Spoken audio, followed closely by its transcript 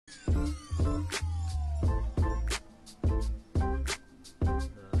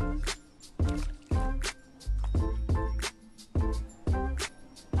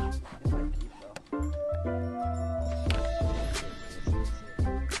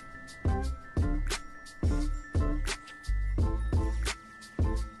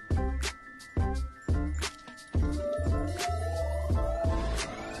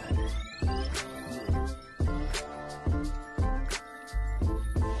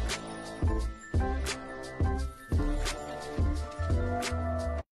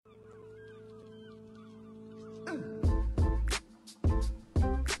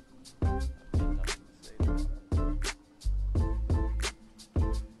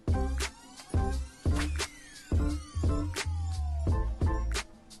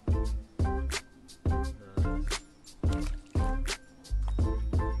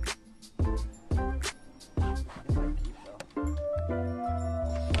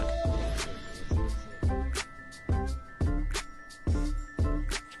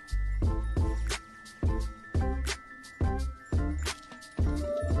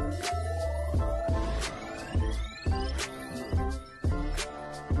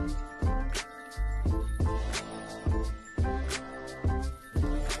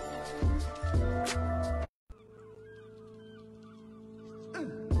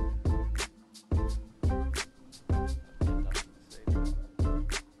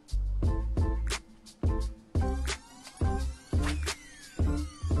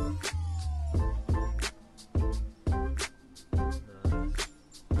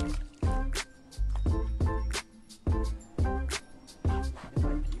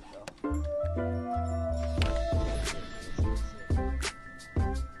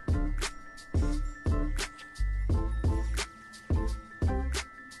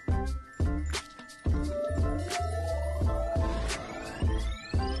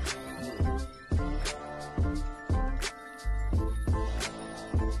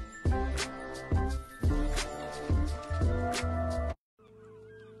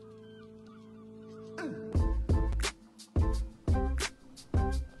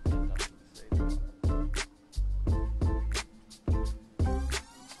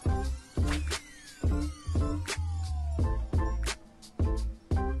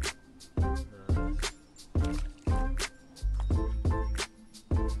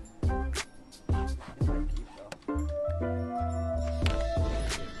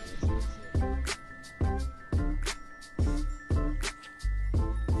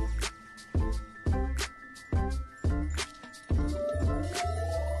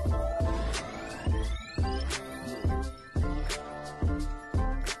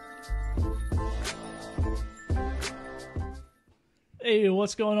Hey,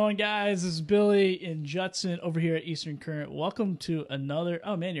 what's going on, guys? This is Billy and Judson over here at Eastern Current. Welcome to another...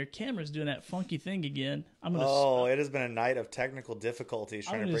 Oh, man, your camera's doing that funky thing again. It has been a night of technical difficulties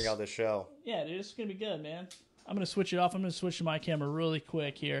trying to bring out this show. Yeah, dude, it's going to be good, man. I'm going to switch it off. I'm going to switch to my camera really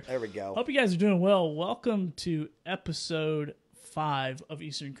quick here. There we go. Hope you guys are doing well. Welcome to episode 5 of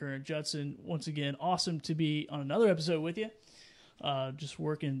Eastern Current. Judson, once again, awesome to be on another episode with you. Just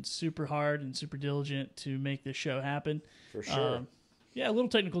working super hard and super diligent to make this show happen. For sure. Yeah, a little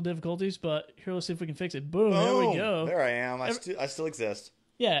technical difficulties, but here, let's see if we can fix it. Boom, there we go. There I am. I still exist.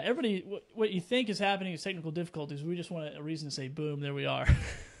 Yeah, everybody, what you think is happening is technical difficulties. We just want a reason to say, boom, there we are.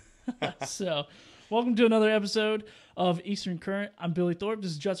 So, welcome to another episode of Eastern Current. I'm Billy Thorpe.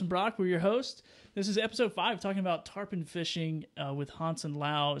 This is Judson Brock. We're your host. This is episode 5, talking about tarpon fishing with Honson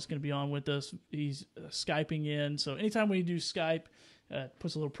Lau. Is going to be on with us. He's Skyping in. So, anytime we do Skype,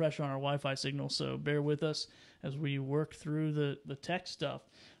 puts a little pressure on our Wi-Fi signal, so bear with us as we work through the tech stuff.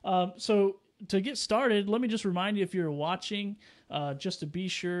 So to get started, let me just remind you, if you're watching, just to be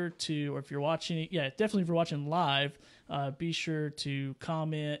sure to, or if you're watching, definitely if you're watching live, be sure to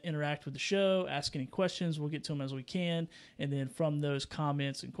comment, interact with the show, ask any questions. We'll get to them as we can. And then from those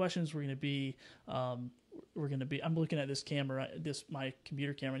comments and questions, we're going to be, I'm looking at this camera, my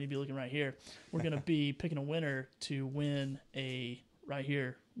computer camera, I need to be looking right here. We're going to be picking a winner to win right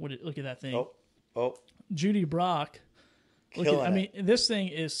here. Look at that thing. Oh. Judy Brock. This thing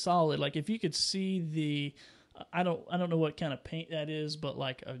is solid. Like, if you could see I don't know what kind of paint that is, but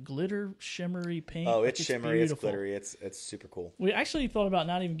like a glitter shimmery paint. Oh, it's shimmery, beautiful. it's glittery, it's super cool. We actually thought about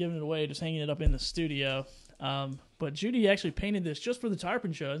not even giving it away, just hanging it up in the studio. But Judy actually painted this just for the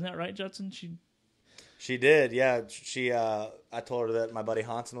Tarpon show. Isn't that right, Judson? She did, yeah. I told her that my buddy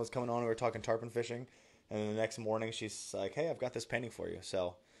Honson was coming on. We were talking tarpon fishing. And then the next morning, she's like, "Hey, I've got this painting for you."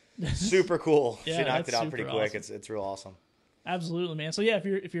 So, super cool. Yeah, she knocked it out pretty quick. Awesome. It's real awesome. Absolutely, man. So yeah,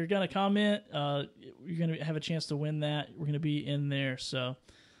 if you're gonna comment, you're gonna have a chance to win that. We're gonna be in there. So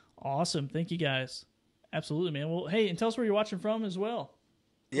awesome. Thank you, guys. Absolutely, man. Well, hey, and tell us where you're watching from as well.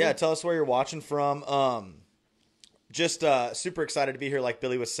 Cool. Yeah, tell us where you're watching from. Just super excited to be here. Like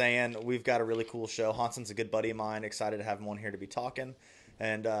Billy was saying, we've got a really cool show. Honson's a good buddy of mine. Excited to have him on here to be talking.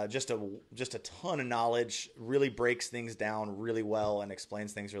 And just a ton of knowledge, really breaks things down really well and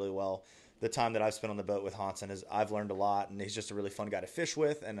explains things really well. The time that I've spent on the boat with Honson is I've learned a lot, and he's just a really fun guy to fish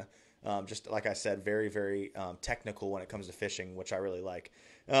with. And just like I said, very, very technical when it comes to fishing, which I really like.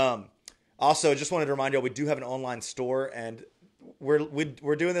 Also, just wanted to remind you, we do have an online store, and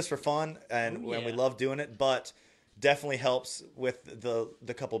we're doing this for fun, and we love doing it, but definitely helps with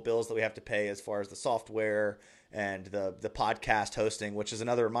the couple bills that we have to pay as far as the software and the podcast hosting, which is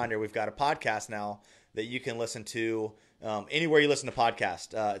another reminder. We've got a podcast now that you can listen to anywhere you listen to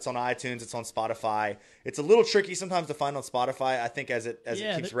podcasts. It's on iTunes. It's on Spotify. It's a little tricky sometimes to find on Spotify, I think, as it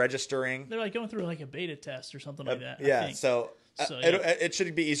keeps registering. They're like going through like a beta test or something like that. Yeah, I think. It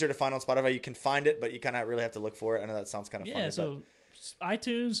should be easier to find on Spotify. You can find it, but you kind of really have to look for it. I know that sounds kind of funny. Yeah, so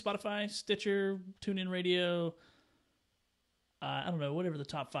iTunes, Spotify, Stitcher, TuneIn Radio, I don't know, whatever the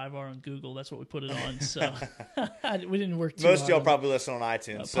top 5 are on Google, that's what we put it on. So we didn't work too hard. Most of y'all probably listen on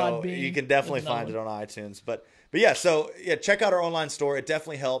iTunes, so you can definitely find it on iTunes. But yeah, check out our online store. It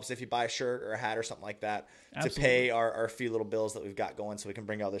definitely helps if you buy a shirt or a hat or something like that. Absolutely. To pay our few little bills that we've got going, so we can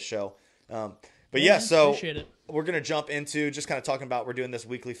bring out this show. So we're gonna jump into just kind of talking about, we're doing this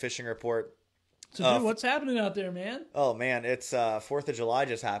weekly fishing report. So, dude, what's happening out there, man? Oh man, it's 4th of July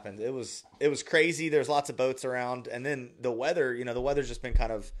just happened. It was crazy. There's lots of boats around, and then the weather. The weather's just been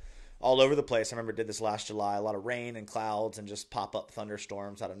kind of all over the place. I remember I did this last July. A lot of rain and clouds, and just pop up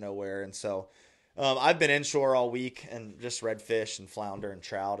thunderstorms out of nowhere. And so, I've been inshore all week and just redfish and flounder and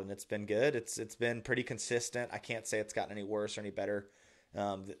trout, and it's been good. It's been pretty consistent. I can't say it's gotten any worse or any better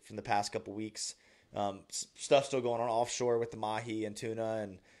from the past couple weeks. Stuff still going on offshore with the mahi and tuna,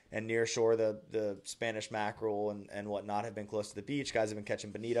 and near shore, the Spanish mackerel and whatnot have been close to the beach. Guys have been catching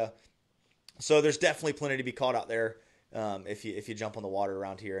bonita. So there's definitely plenty to be caught out there if you jump on the water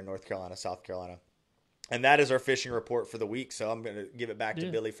around here in North Carolina, South Carolina. And that is our fishing report for the week. So I'm going to give it back to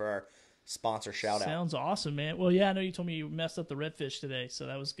Billy for our sponsor shout out. Sounds awesome, man. Well, yeah, I know you told me you messed up the redfish today, so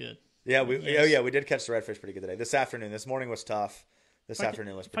that was good. Yeah, we did catch the redfish pretty good today. This afternoon. This morning was tough. This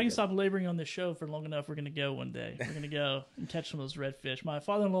afternoon was pretty good. If I can stop laboring on this show for long enough, we're going to go one day. We're going to go and catch some of those redfish. My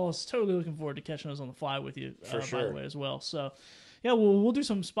father-in-law is totally looking forward to catching those on the fly with you, by the way, as well. So, yeah, we'll do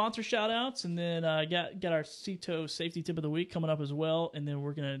some sponsor shout-outs, and then got our Ceto safety tip of the week coming up as well, and then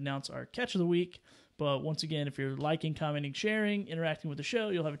we're going to announce our catch of the week. But once again, if you're liking, commenting, sharing, interacting with the show,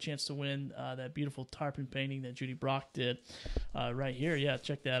 you'll have a chance to win that beautiful tarpon painting that Judy Brock did right here. Yeah,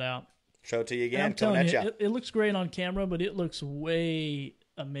 check that out. show it to you And again. I'm Coming telling at you, it looks great on camera, but it looks way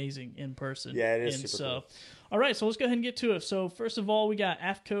amazing in person. Yeah, it is and super cool. All right, so let's go ahead and get to it. So first of all, we got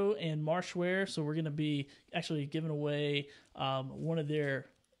AFCO and Marshwear. So we're going to be actually giving away one of their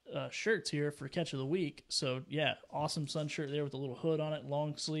shirts here for Catch of the Week. So yeah, awesome sun shirt there with a little hood on it,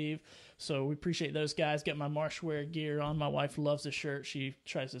 long sleeve. So we appreciate those guys. Got my Marshwear gear on. My wife loves the shirt. She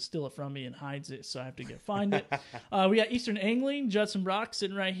tries to steal it from me and hides it, so I have to go find it. We got Eastern Angling, Judson Brock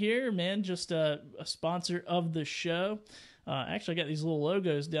sitting right here, man, just a sponsor of the show. Actually, I got these little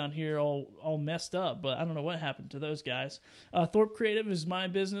logos down here all messed up, but I don't know what happened to those guys. Thorpe Creative is my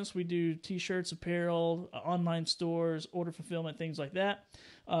business. We do T-shirts, apparel, online stores, order fulfillment, things like that.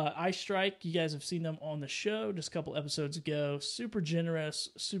 Ice Strike, you guys have seen them on the show just a couple episodes ago. Super generous,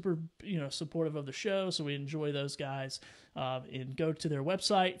 super supportive of the show, so we enjoy those guys. And go to their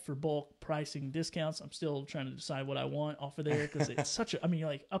website for bulk pricing discounts. I'm still trying to decide what I want off of there because it's such a,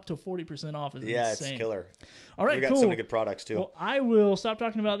 like up to 40% off is Yeah, insane. it's killer. All right, we got cool. so many good products too. Well, I will stop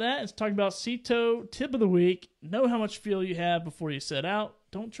talking about that and talk about Ceto tip of the week. Know how much fuel you have before you set out.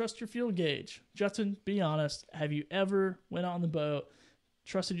 Don't trust your fuel gauge. Judson, be honest. Have you ever went out on the boat,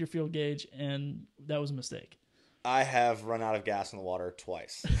 trusted your fuel gauge, and that was a mistake? I have run out of gas in the water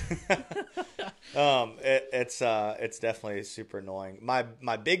twice. It's definitely super annoying.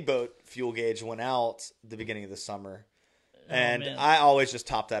 My big boat fuel gauge went out the beginning of the summer, and I always just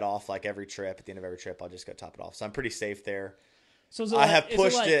top that off like every trip. At the end of every trip, I'll just go top it off. So I'm pretty safe there. So I have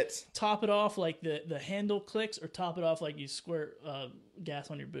pushed it. Top it off like the handle clicks, or top it off like you squirt gas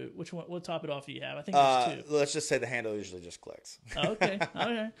on your boot. Which one? What top it off do you have? I think there's two. Let's just say the handle usually just clicks. Okay.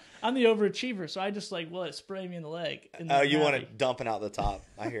 I'm the overachiever, so I just let it spray me in the leg. You want it dumping out the top?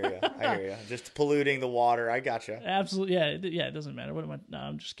 I hear you. Just polluting the water. I gotcha. Absolutely. Yeah. It doesn't matter. What am I? No,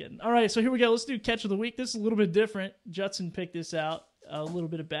 I'm just kidding. All right. So here we go. Let's do Catch of the Week. This is a little bit different. Judson picked this out. A little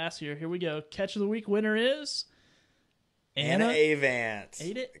bit of bass here. Here we go. Catch of the Week winner is Anna Avant.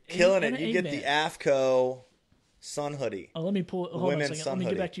 Killing it. You get the AFCO sun hoodie. Oh, let me pull it. Hold on a second. Let me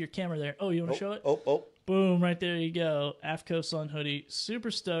get back to your camera there. Oh, you want to show it? Oh. Boom, right there you go. AFCO sun hoodie. Super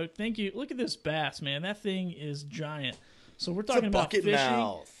stoked. Thank you. Look at this bass, man. That thing is giant. So we're talking about fishing.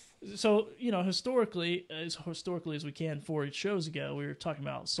 Mouth. So, historically as we can 4 shows ago, we were talking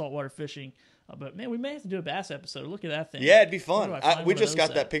about saltwater fishing. But, man, we may have to do a bass episode. Look at that thing. Yeah, it'd be fun. We just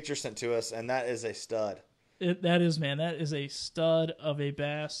got that picture sent to us, and that is a stud. That is a stud of a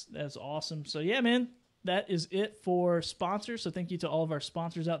bass. That's awesome. So, yeah, man, that is it for sponsors. So, thank you to all of our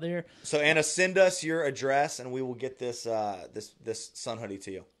sponsors out there. So, Anna, send us your address, and we will get this this sun hoodie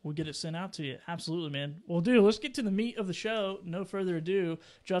to you. We'll get it sent out to you. Absolutely, man. Well, dude, let's get to the meat of the show. No further ado.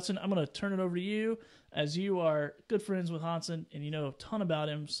 Judson, I'm going to turn it over to you, as you are good friends with Honson, and you know a ton about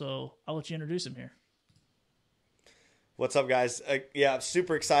him. So, I'll let you introduce him here. What's up, guys? I'm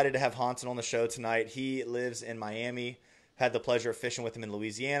super excited to have Honson on the show tonight. He lives in Miami. Had the pleasure of fishing with him in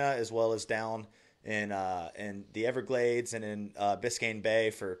Louisiana, as well as down in the Everglades and in Biscayne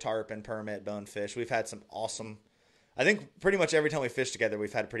Bay for tarpon, permit, bonefish. We've had some awesome. I think pretty much every time we fish together,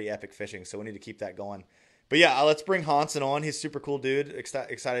 we've had pretty epic fishing. So we need to keep that going. But yeah, let's bring Honson on. He's a super cool dude.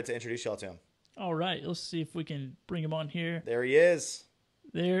 Excited to introduce y'all to him. All right, let's see if we can bring him on here. There he is.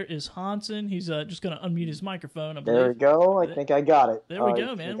 There is Honson. He's just going to unmute his microphone, I believe. There we go. I think I got it. There we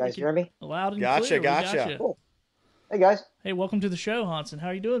go, man. You guys hear me? Loud and clear. Gotcha. Cool. Hey, guys. Hey, welcome to the show, Honson. How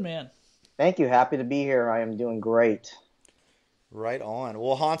are you doing, man? Thank you. Happy to be here. I am doing great. Right on.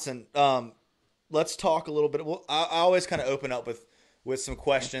 Well, Honson, let's talk a little bit. Well, I always kind of open up with some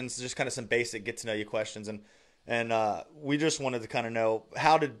questions, just kind of some basic get-to-know-you questions. And we just wanted to kind of know,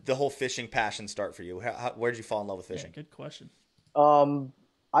 how did the whole fishing passion start for you? Where did you fall in love with fishing? Yeah, good question.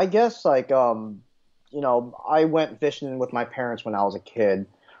 I guess I went fishing with my parents when I was a kid.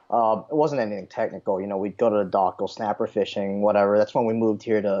 It wasn't anything technical. We'd go to the dock, go snapper fishing, whatever. That's when we moved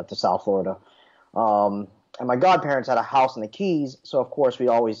here to South Florida. And my godparents had a house in the Keys, so of course we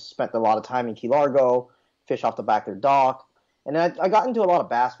always spent a lot of time in Key Largo, fish off the back of their dock. And then I got into a lot of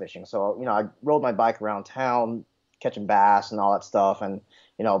bass fishing. So, I rode my bike around town, catching bass and all that stuff. And,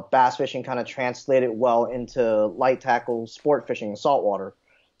 bass fishing kind of translated well into light tackle, sport fishing, and saltwater.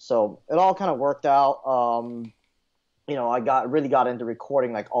 So it all kind of worked out. I really got into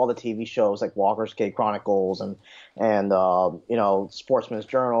recording like all the TV shows like Walker's Cave Chronicles and Sportsman's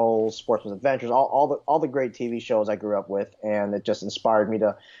Journals, Sportsman's Adventures, all the great TV shows I grew up with, and it just inspired me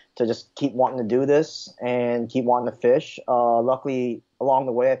to just keep wanting to do this and keep wanting to fish. Luckily, along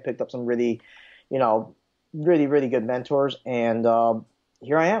the way, I picked up some really really good mentors, and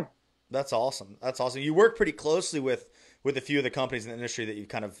here I am. That's awesome. You work pretty closely with a few of the companies in the industry that you've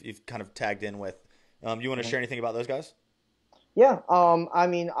kind of tagged in with. You want to share anything about those guys? Yeah, I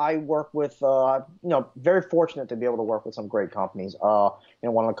mean, I work with, very fortunate to be able to work with some great companies. One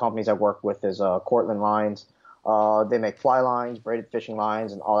of the companies I work with is Cortland Lines. They make fly lines, braided fishing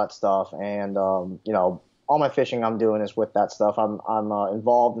lines, and all that stuff. And all my fishing I'm doing is with that stuff. I'm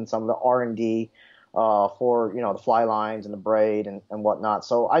involved in some of the R&D for the fly lines and the braid and whatnot.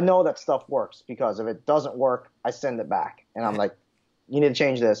 So I know that stuff works because if it doesn't work, I send it back, and I'm like, you need to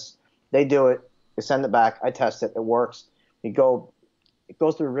change this. They do it. They send it back. I test it. It works. It goes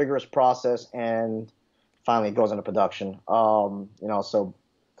through a rigorous process, and finally it goes into production. So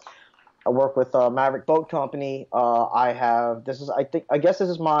I work with Mavic Boat Company. I guess this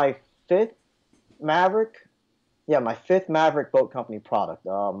is my fifth Maverick. Yeah, my fifth Maverick Boat Company product.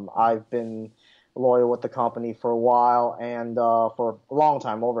 I've been loyal with the company for a while, and for a long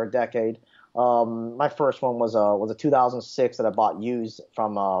time, over a decade. My first one was a 2006 that I bought used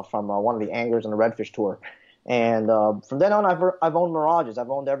from one of the anglers on the Redfish tour. And from then on, I've owned Mirages. I've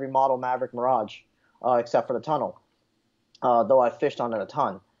owned every model Maverick Mirage, except for the tunnel, though I've fished on it a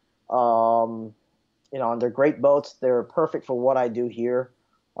ton. And they're great boats. They're perfect for what I do here.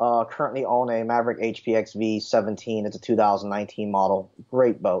 Currently own a Maverick HPXV 17. It's a 2019 model.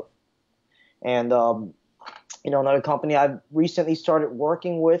 Great boat. And another company I've recently started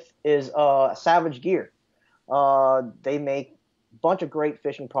working with is Savage Gear. They make bunch of great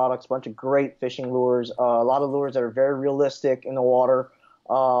fishing products, bunch of great fishing lures, a lot of lures that are very realistic in the water,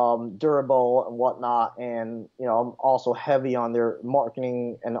 durable and whatnot. And, I'm also heavy on their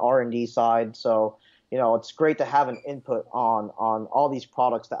marketing and R&D side. So, it's great to have an input on all these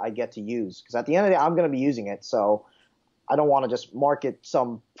products that I get to use. Because at the end of the day, I'm going to be using it. So I don't want to just market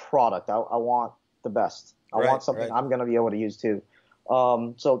some product. I want the best. I want something I'm going to be able to use too.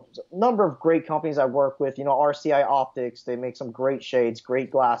 So a number of great companies I work with, RCI Optics, they make some great shades,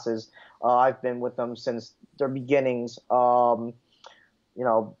 great glasses. I've been with them since their beginnings. A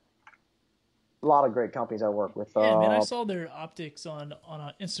lot of great companies I work with. Yeah, man, I saw their optics on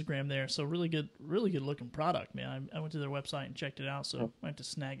Instagram there. So really good looking product, man. I went to their website and checked it out. So I have to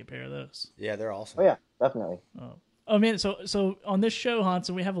snag a pair of those. Yeah, they're awesome. Oh yeah, definitely. Oh man, so on this show,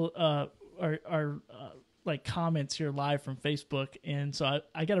 Honson, we have our like comments here live from Facebook, and so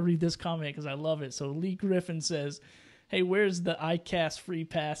I got to read this comment because I love it. So Lee Griffin says, "Hey, where's the iCast free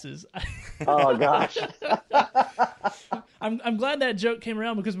passes?" Oh gosh. I'm glad that joke came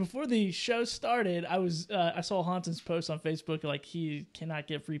around because before the show started, I saw Honson's post on Facebook like he cannot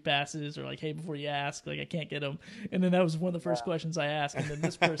get free passes, or like, hey, before you ask, like I can't get them. And then that was one of the first questions I asked, and then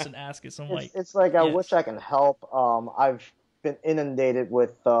this person asked it. So I'm it's like I yes. wish I can help. I've been inundated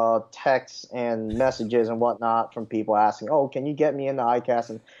with texts and messages and whatnot from people asking, "Oh, can you get me into iCast?"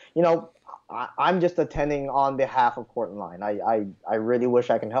 And I'm just attending on behalf of Cortland Line. I really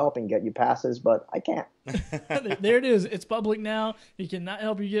wish I can help and get you passes, but I can't. There it is. It's public now. He cannot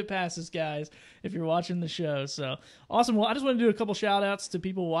help you get passes, guys, if you're watching the show. So awesome. Well, I just want to do a couple shout outs to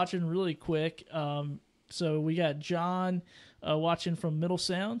people watching really quick. So we got John watching from Middle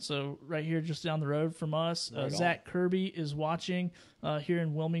Sound, so right here just down the road from us. Zach Kirby is watching here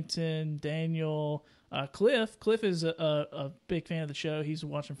in Wilmington. Daniel Cliff is a big fan of the show. He's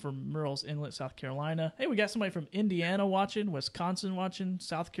watching from Murrells Inlet, South Carolina. Hey, we got somebody from Indiana watching, Wisconsin watching,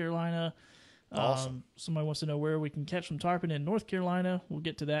 South Carolina. Awesome. Somebody wants to know where we can catch some tarpon in North Carolina. We'll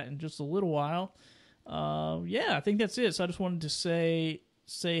get to that in just a little while. Yeah, I think that's it. So I just wanted to say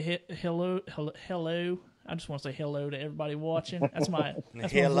hello. I just want to say hello to everybody watching. That's my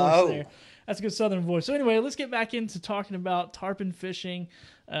hello. Voice there. That's a good Southern voice. So anyway, let's get back into talking about tarpon fishing,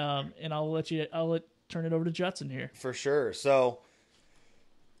 and I'll turn it over to Judson here. For sure. So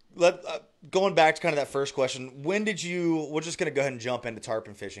going back to kind of that first question, when did you? We're just going to go ahead and jump into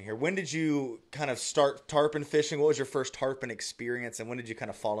tarpon fishing here. When did you kind of start tarpon fishing? What was your first tarpon experience, and when did you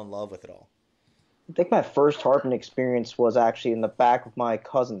kind of fall in love with it all? I think my first tarpon experience was actually in the back of my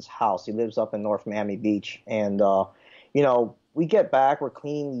cousin's house. He lives up in North Miami Beach. And, we get back, we're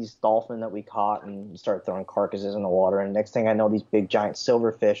cleaning these dolphin that we caught and start throwing carcasses in the water. And next thing I know, these big giant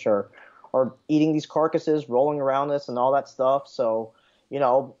silverfish are eating these carcasses, rolling around us and all that stuff. So,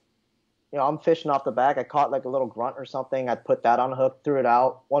 I'm fishing off the back. I caught like a little grunt or something. I put that on a hook, threw it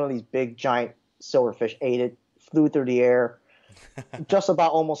out. One of these big giant silverfish ate it, flew through the air. Just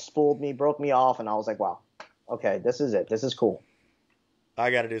about almost spooled me, broke me off, and I was like, wow, okay, this is it. This is cool.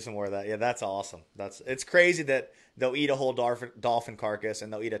 I got to do some more of that. Yeah, that's awesome. It's crazy that they'll eat a whole dolphin carcass,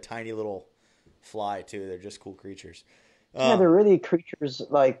 and they'll eat a tiny little fly, too. They're just cool creatures. Yeah, they're really creatures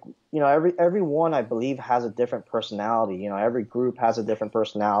like, every one, I believe, has a different personality. Every group has a different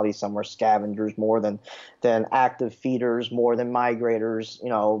personality. Some are scavengers more than active feeders, more than migrators,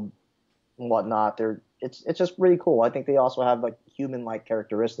 and whatnot. They're it's just really cool. I think they also have like human-like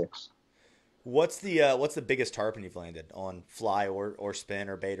characteristics. What's the biggest tarpon you've landed on fly or spin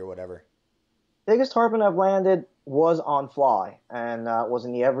or bait or whatever? Biggest tarpon I've landed was on fly, and was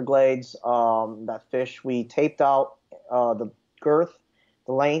in the Everglades. That fish, we taped out the girth,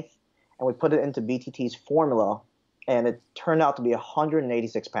 the length, and we put it into BTT's formula, and it turned out to be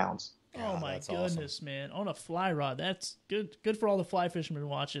 186 pounds. Oh my goodness, awesome. man! On a fly rod, that's good. Good for all the fly fishermen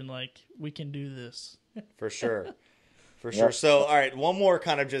watching. Like, we can do this. For sure. For sure. Yep. So, all right, one more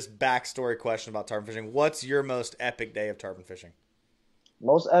kind of just backstory question about tarpon fishing. What's your most epic day of tarpon fishing?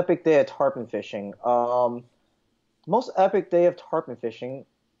 Most epic day of tarpon fishing. Most epic day of tarpon fishing,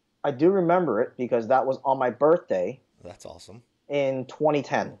 I do remember it because that was on my birthday That's awesome. in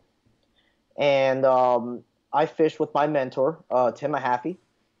 2010. And I fished with my mentor, Tim Mahaffey.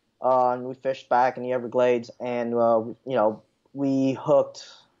 And we fished back in the Everglades, and we hooked,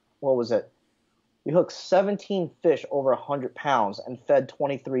 what was it? We hooked 17 fish over 100 pounds and fed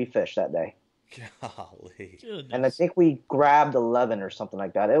 23 fish that day. Golly. Goodness. And I think we grabbed 11 or something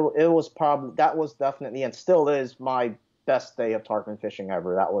like that. That was definitely, and still is, my best day of tarpon fishing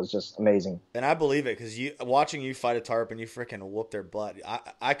ever. That was just amazing. And I believe it because watching you fight a tarpon, you freaking whoop their butt.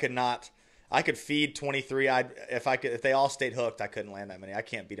 I could not. I could feed 23. If they all stayed hooked, I couldn't land that many. I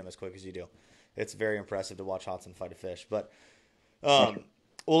can't beat them as quick as you do. It's very impressive to watch Honson fight a fish. But well,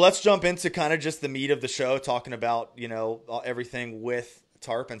 let's jump into kind of just the meat of the show, talking about everything with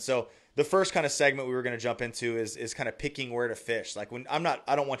tarpon. So the first kind of segment we were going to jump into is kind of picking where to fish. Like I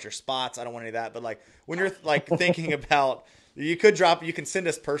don't want your spots, I don't want any of that. But like when you're like thinking about. You can send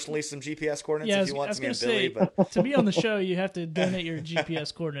us personally some GPS coordinates if you want to me and Billy. But to be on the show, you have to donate your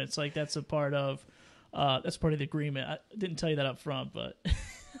GPS coordinates. Like that's a part of the agreement. I didn't tell you that up front, but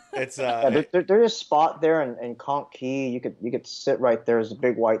it's there's a spot there in Conch Key. You could sit right there. There's a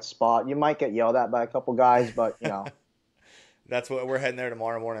big white spot. You might get yelled at by a couple guys, but that's what we're heading there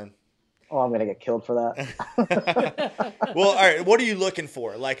tomorrow morning. Oh, I'm gonna get killed for that. Well, all right. What are you looking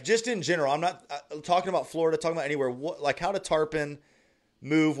for? Like, just in general. I'm not talking about Florida. Talking about anywhere. Like, how do tarpon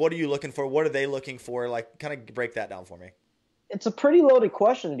move? What are you looking for? What are they looking for? Like, kind of break that down for me. It's a pretty loaded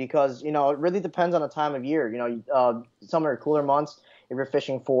question because it really depends on the time of year. Some are cooler months. If you're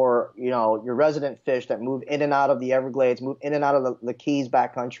fishing for your resident fish that move in and out of the Everglades, move in and out of the Keys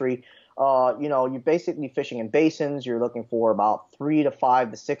backcountry. You're basically fishing in basins. You're looking for about 3 to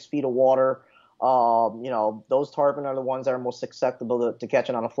 5 to 6 feet of water. Those tarpon are the ones that are most susceptible to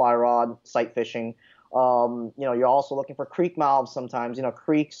catching on a fly rod, sight fishing. You're also looking for creek mouths sometimes.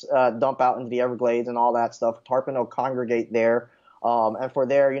 Creeks dump out into the Everglades and all that stuff. Tarpon will congregate there. And for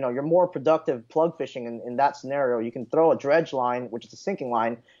there, you're more productive plug fishing in that scenario. You can throw a dredge line, which is a sinking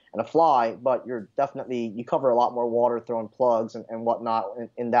line, and a fly, but you cover a lot more water throwing plugs and whatnot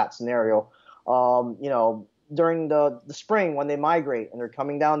in that scenario. During the spring when they migrate and they're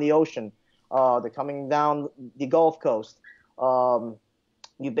coming down the ocean, they're coming down the Gulf Coast.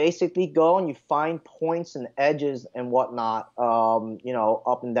 You basically go and you find points and edges and whatnot,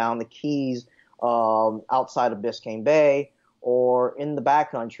 up and down the Keys, outside of Biscayne Bay, or in the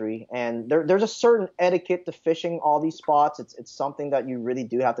backcountry, and there's a certain etiquette to fishing all these spots. It's something that you really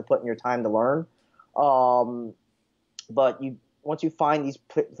do have to put in your time to learn. But once you find these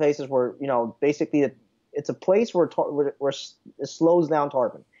places where basically it's a place where it slows down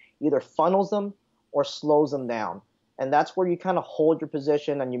tarpon, either funnels them or slows them down, and that's where you kind of hold your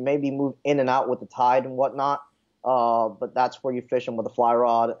position and you maybe move in and out with the tide and whatnot. But that's where you fish them with a fly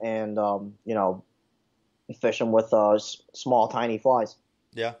rod and fish them with small, tiny flies.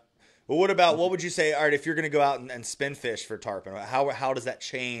 Yeah. Well, what would you say, all right, if you're going to go out and spin fish for tarpon, how does that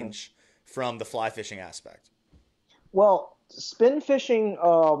change from the fly fishing aspect? Well, spin fishing,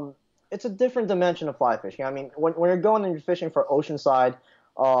 it's a different dimension of fly fishing. I mean, when you're going and you're fishing for oceanside,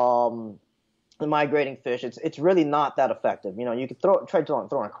 the migrating fish, it's really not that effective. You could try throwing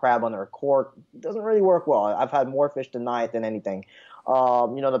a crab under a cork. It doesn't really work well. I've had more fish deny it than anything.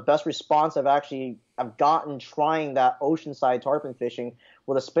 The best response I've gotten trying that oceanside tarpon fishing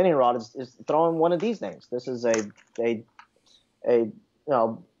with a spinning rod is throwing one of these things. This is a big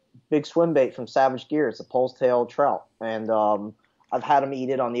swim bait from Savage Gear. It's a pulse tail trout, and I've had them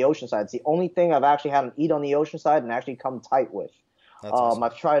eat it on the ocean side. It's the only thing I've actually had them eat on the ocean side and actually come tight with. That's awesome.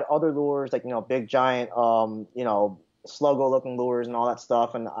 I've tried other lures like big giant sluggo looking lures and all that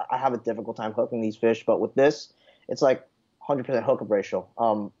stuff, and I have a difficult time hooking these fish. But with this, it's like 100% hookup ratio.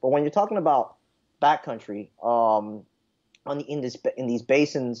 But when you're talking about backcountry, in these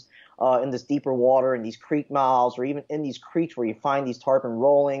basins, in this deeper water, in these creek mouths, or even in these creeks where you find these tarpon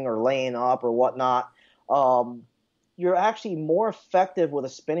rolling or laying up or whatnot, you're actually more effective with a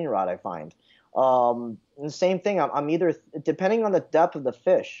spinning rod, I find. And the same thing. I'm either depending on the depth of the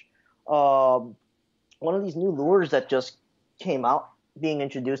fish. One of these new lures that just came out, being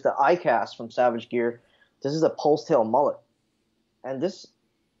introduced, the iCast from Savage Gear. This is a pulse tail mullet, and this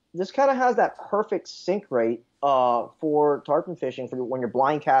kind of has that perfect sink rate for tarpon fishing for when you're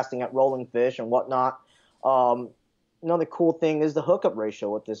blind casting at rolling fish and whatnot. Another cool thing is the hookup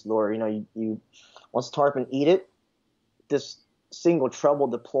ratio with this lure. You once tarpon eat it, this single treble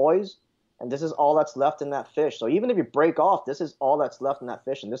deploys, and this is all that's left in that fish. So even if you break off, this is all that's left in that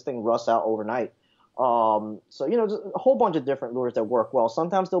fish, and this thing rusts out overnight. So there's a whole bunch of different lures that work well.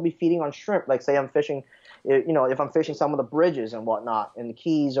 Sometimes they'll be feeding on shrimp. Like say I'm fishing, if I'm fishing some of the bridges and whatnot in the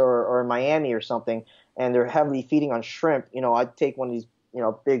Keys or in Miami or something, and they're heavily feeding on shrimp, I'd take one of these,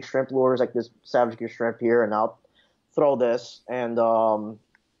 big shrimp lures like this Savage Gear shrimp here, and I'll throw this and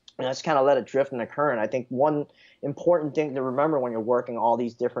just kind of let it drift in the current. I think one important thing to remember when you're working all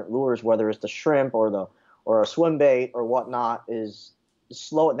these different lures, whether it's the shrimp or a swim bait or whatnot, is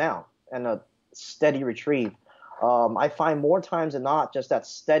slow it down and a steady retrieve. I find more times than not, just that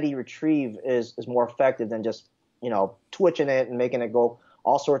steady retrieve is more effective than just twitching it and making it go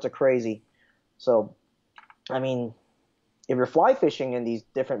all sorts of crazy. So, I mean, if you're fly fishing in these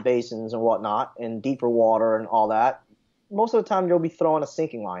different basins and whatnot, in deeper water and all that, most of the time you'll be throwing a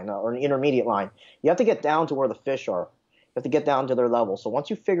sinking line or an intermediate line. You have to get down to where the fish are. You have to get down to their level. So once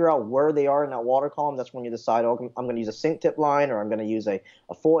you figure out where they are in that water column, that's when you decide, oh, I'm going to use a sink tip line, or I'm going to use a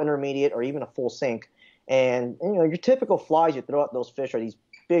full intermediate, or even a full sink. And your typical flies you throw at those fish are these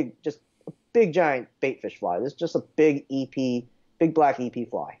big giant bait fish fly. This is just a big black EP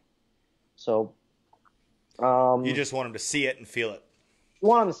fly. So you just want them to see it and feel it. You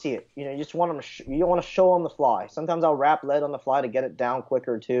want them to see it. You just want them to you don't want to show them the fly. Sometimes I'll wrap lead on the fly to get it down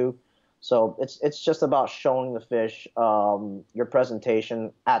quicker too. So it's just about showing the fish your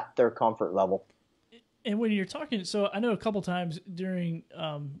presentation at their comfort level. And when you're talking, so I know a couple times during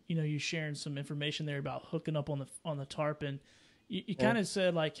you sharing some information there about hooking up on the tarpon, you kind of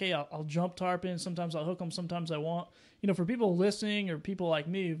said like, hey, I'll jump tarpon. Sometimes I'll hook them. Sometimes I won't. For people listening or people like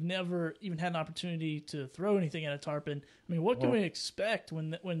me who've never even had an opportunity to throw anything at a tarpon, I mean, what can we expect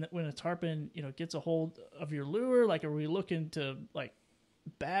when a tarpon gets a hold of your lure? Like, are we looking to like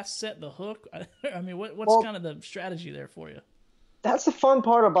bass set the hook? I mean, what's kind of the strategy there for you? That's the fun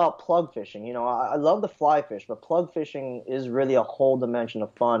part about plug fishing. I love the fly fish, but plug fishing is really a whole dimension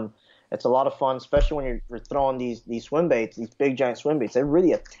of fun. It's a lot of fun, especially when you're throwing these swim baits, these big giant swim baits. They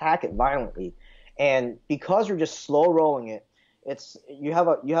really attack it violently, and because you're just slow rolling it, you have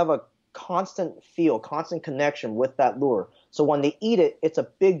a constant connection with that lure. So when they eat it, it's a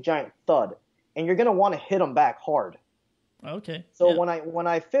big giant thud, and you're gonna want to hit them back hard. Okay. So when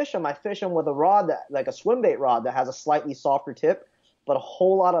I fish them with a rod like a swim bait rod that has a slightly softer tip, but a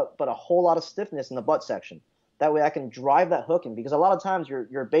whole lot of stiffness in the butt section. That way I can drive that hook in, because a lot of times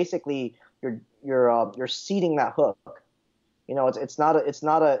you're basically seating that hook. It's not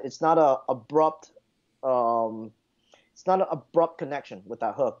a abrupt connection with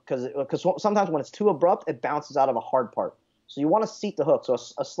that hook, because sometimes when it's too abrupt, it bounces out of a hard part. So you want to seat the hook. So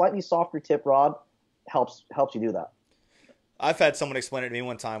a slightly softer tip rod helps you do that. I've had someone explain it to me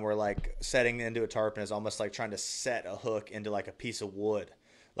one time where like setting into a tarpon is almost like trying to set a hook into like a piece of wood.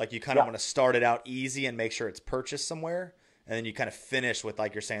 Like you kind of want to start it out easy and make sure it's purchased somewhere. And then you kind of finish with,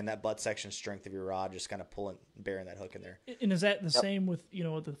 like you're saying, that butt section strength of your rod, just kind of pulling, bearing that hook in there. And is that the same with,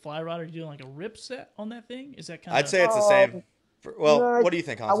 with the fly rod? Are you doing like a rip set on that thing? Is that kind of... I'd say it's the same. What do you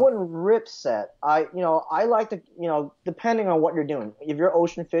think, Honson? I wouldn't rip set. I like to, depending on what you're doing. If you're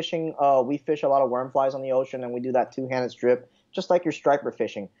ocean fishing, we fish a lot of worm flies on the ocean, and we do that two-handed strip, just like you're striper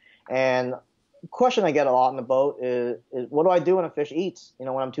fishing. And the question I get a lot in the boat is what do I do when a fish eats? When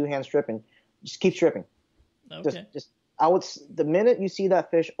I'm two-hand stripping, just keep stripping. Okay. The minute you see that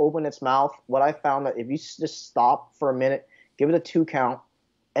fish open its mouth, what I found that if you just stop for a minute, give it a 2 count,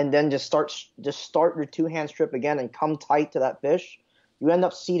 and then just start your two-hand strip again and come tight to that fish, you end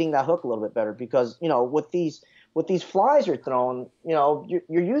up seating that hook a little bit better, because with these flies you're throwing, you're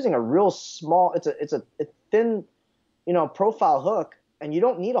using a real small, it's a thin profile hook, and you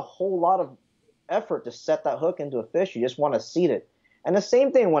don't need a whole lot of effort to set that hook into a fish. You just want to seat it. And the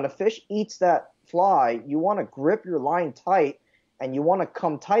same thing, when a fish eats that fly, you want to grip your line tight, and you want to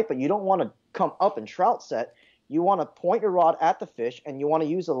come tight, but you don't want to come up and trout set. You want to point your rod at the fish, and you want to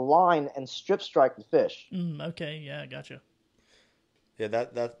use a line and strip strike the fish. Okay, yeah, gotcha. Yeah,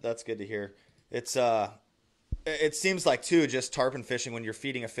 that's good to hear. It seems like too, just tarpon fishing, when you're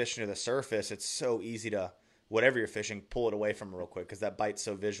feeding a fish near the surface, it's so easy to, whatever you're fishing, pull it away from real quick, because that bite's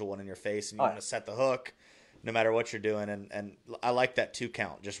so visual and in your face, and you want to set the hook. no matter what you're doing. And I like that 2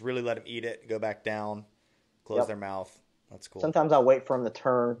 count. Just really let them eat it, go back down, close their mouth. That's cool. Sometimes I wait for them to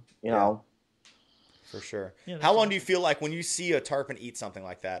turn, you know. For sure. Yeah, how long do you feel like when you see a tarpon eat something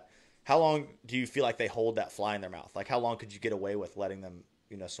like that, how long do you feel like they hold that fly in their mouth? Like how long could you get away with letting them,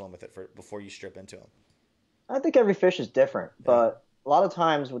 swim with it before you strip into them? I think every fish is different, but a lot of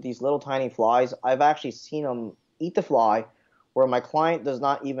times with these little tiny flies, I've actually seen them eat the fly where my client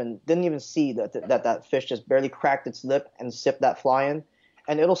didn't even see that fish just barely cracked its lip and sipped that fly in.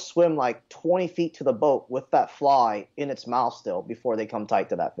 And it'll swim like 20 feet to the boat with that fly in its mouth still before they come tight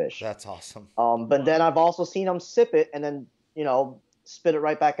to that fish. That's awesome. But then I've also seen them sip it and then, spit it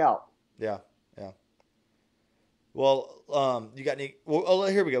right back out. Yeah. Well, you got any? Well,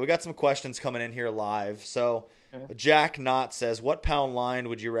 here we go. We got some questions coming in here live. So Jack Knott says, what pound line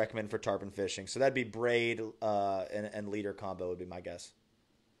would you recommend for tarpon fishing? So that'd be braid and leader combo would be my guess.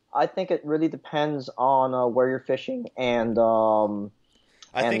 I think it really depends on where you're fishing and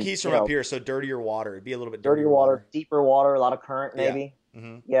I think he's from up here, so dirtier water. It'd be a little bit dirtier water, deeper water, a lot of current maybe. Yeah.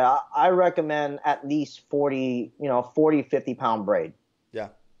 Mm-hmm. Yeah, I recommend at least 40, 50 pound braid. Yeah.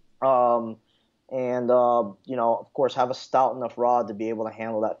 Of course, have a stout enough rod to be able to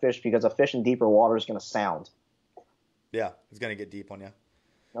handle that fish because a fish in deeper water is going to sound. Yeah, it's going to get deep on you.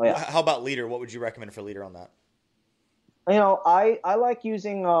 Oh, yeah. How about leader? What would you recommend for leader on that? I like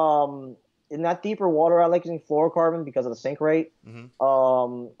using in that deeper water. I like using fluorocarbon because of the sink rate. Mm-hmm.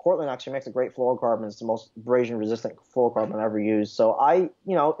 Cortland actually makes a great fluorocarbon. It's the most abrasion resistant fluorocarbon I've ever used. So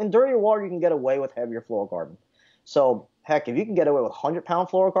in dirtier water you can get away with heavier fluorocarbon. So heck, if you can get away with 100-pound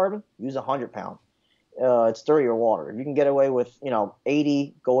fluorocarbon, use 100-pound. It's dirtier water. If you can get away with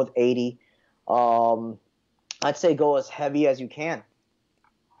 80, go with 80. I'd say go as heavy as you can.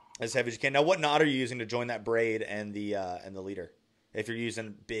 As heavy as you can. Now, what knot are you using to join that braid and the leader? If you're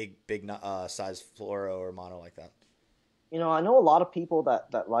using big size fluoro or mono like that. I know a lot of people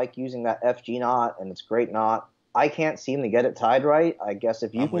that like using that FG knot, and it's a great knot. I can't seem to get it tied right. I guess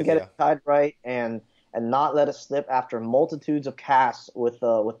if you can get it tied right and not let it slip after multitudes of casts with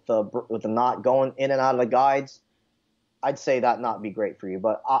the knot going in and out of the guides, I'd say that knot would be great for you.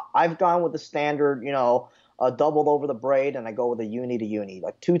 But I've gone with the standard, doubled over the braid, and I go with a uni to uni,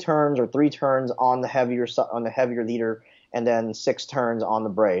 like 2 turns or 3 turns on the heavier leader, and then 6 turns on the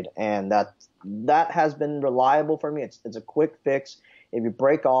braid, and that has been reliable for me. It's a quick fix. If you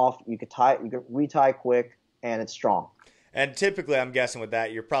break off, you could retie quick, and it's strong. And typically, I'm guessing with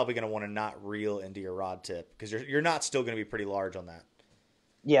that, you're probably going to want to not reel into your rod tip because your knot's still going to be pretty large on that.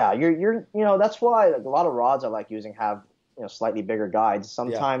 Yeah, you're that's why a lot of rods I like using have slightly bigger guides.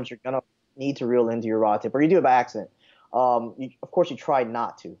 Sometimes you're going to need to reel into your rod tip, or you do it by accident. Of course, you try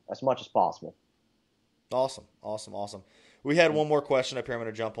not to as much as possible. Awesome. We had one more question up here I'm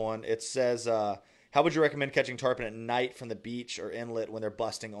going to jump on. It says, how would you recommend catching tarpon at night from the beach or inlet when they're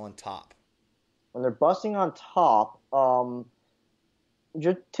busting on top? When they're busting on top,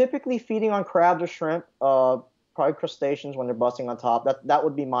 you're typically feeding on crabs or shrimp, probably crustaceans when they're busting on top. That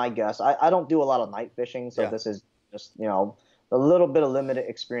would be my guess. I don't do a lot of night fishing, so this is just, a little bit of limited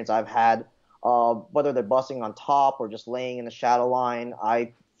experience I've had. Whether they're busting on top or just laying in the shadow line,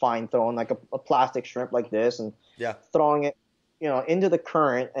 I find throwing like a plastic shrimp like this and throwing it, into the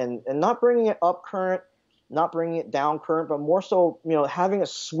current and not bringing it up current, not bringing it down current, but more so, having a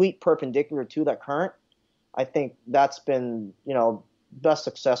sweep perpendicular to that current. I think that's been, best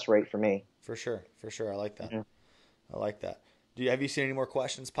success rate for me. For sure. I like that. Mm-hmm. I like that. Have you seen any more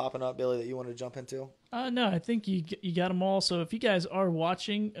questions popping up, Billy, that you want to jump into? No, I think you got them all. So if you guys are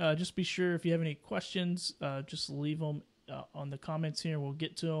watching, just be sure if you have any questions, just leave them on the comments here. We'll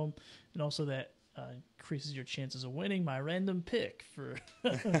get to them. And also that increases your chances of winning my random pick for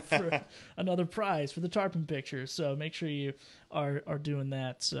another prize for the tarpon picture. So make sure you are doing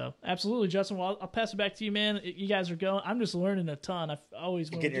that. So absolutely, Justin. Well, I'll pass it back to you, man. You guys are going. I'm just learning a ton. I always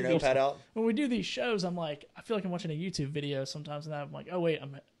getting your notepad out. When we do these shows, I'm like, I feel like I'm watching a YouTube video sometimes, and I'm like, oh wait,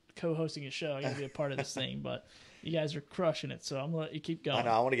 I'm co-hosting a show. I got to be a part of this thing. But you guys are crushing it, so I'm gonna let you keep going. I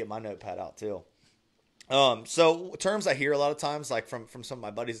know. I want to get my notepad out too. So terms I hear a lot of times, like from some of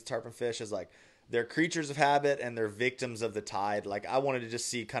my buddies at tarpon fish, is like they're creatures of habit and they're victims of the tide. Like I wanted to just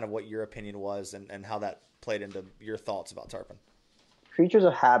see kind of what your opinion was and how that played into your thoughts about tarpon. Creatures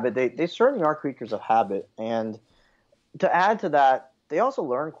of habit, they certainly are creatures of habit, and to add to that, they also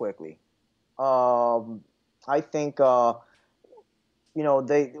learn quickly. I think when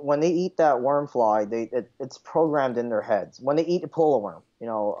they eat that worm fly, it's programmed in their heads. When they eat a polar worm,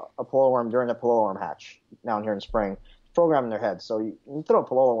 a polar worm during the polar worm hatch down here in spring, it's programmed in their heads. So you throw a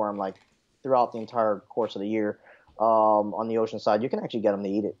polar worm like throughout the entire course of the year on the ocean side, you can actually get them to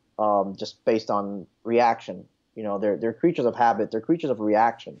eat it. just based on reaction. They're creatures of habit. They're creatures of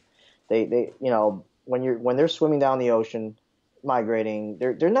reaction. They when they're swimming down the ocean, migrating,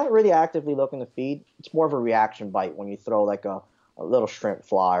 they're not really actively looking to feed. It's more of a reaction bite when you throw like a little shrimp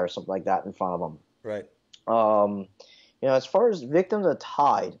fly or something like that in front of them. Right. As far as victims of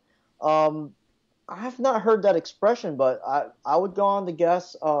tide, I have not heard that expression, but I would go on to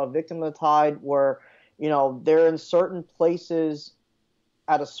guess victim of the tide where, they're in certain places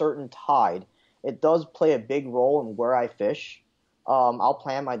at a certain tide. It does play a big role in where I fish. I'll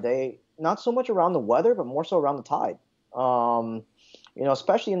plan my day not so much around the weather, but more so around the tide.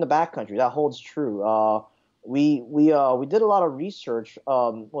 Especially in the backcountry, that holds true. We did a lot of research.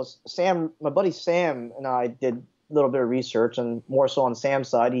 Was Sam, my buddy Sam, and I did a little bit of research, and more so on Sam's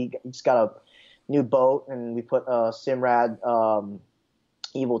side, he's got a new boat, and we put a Simrad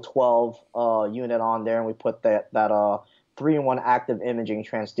Evil 12 unit on there, and we put that 3-in-1 active imaging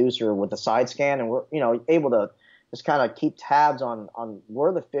transducer with the side scan, and we're able to just kind of keep tabs on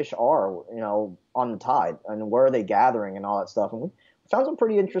where the fish are, on the tide, and where are they gathering and all that stuff. And we found some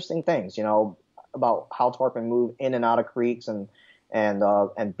pretty interesting things, about how tarpon move in and out of creeks and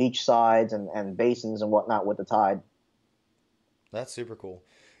beach sides and basins and whatnot with the tide. That's super cool.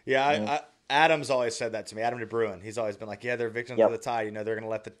 Yeah, Adam's always said that to me. Adam DeBruin, he's always been like, yeah, they're victims of the tide. They're going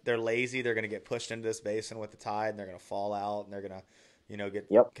to they're lazy. They're going to get pushed into this basin with the tide, and they're going to fall out, and they're going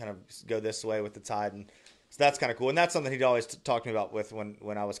to, kind of go this way with the tide. And so that's kind of cool. And that's something he'd always talk to me about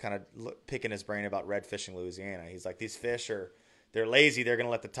when I was kind of picking his brain about red fish in Louisiana. He's like, these fish they're lazy. They're going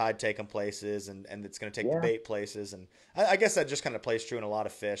to let the tide take them places, and it's going to take the bait places. And I guess that just kind of plays true in a lot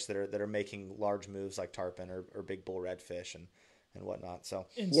of fish that are making large moves like tarpon or big bull redfish and whatnot. So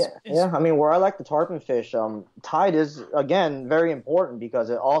I mean, where I like the tarpon fish, tide is again very important because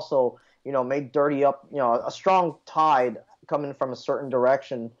it also may dirty up. A strong tide coming from a certain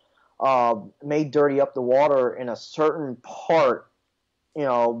direction may dirty up the water in a certain part,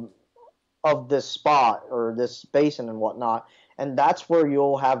 of this spot or this basin and whatnot. And that's where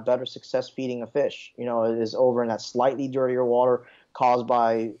you'll have better success feeding a fish. It is over in that slightly dirtier water caused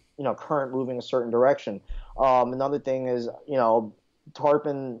by, current moving a certain direction. Another thing is,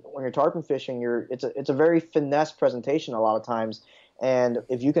 tarpon, when you're tarpon fishing, it's a very finesse presentation a lot of times. And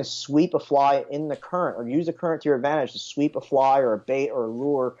if you can sweep a fly in the current or use the current to your advantage to sweep a fly or a bait or a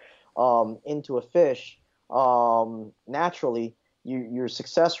lure into a fish, naturally, your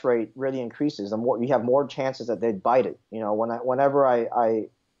success rate really increases. The more you have more chances that they'd bite it. Whenever I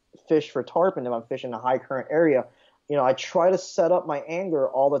fish for tarpon, if I'm fishing a high current area, I try to set up my angler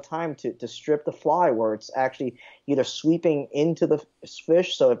all the time to strip the fly where it's actually either sweeping into the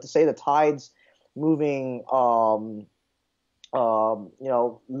fish. So if say the tide's moving,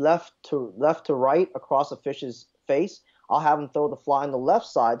 left to right across the fish's face, I'll have them throw the fly on the left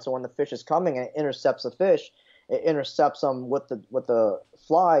side. So when the fish is coming and it intercepts the fish, it intercepts them with the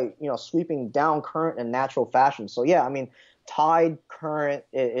fly, sweeping down current in natural fashion. So yeah, I mean, tide, current,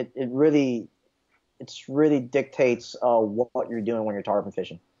 it really dictates what you're doing when you're tarpon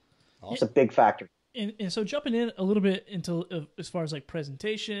fishing. Awesome. It's a big factor. And so jumping in a little bit into as far as like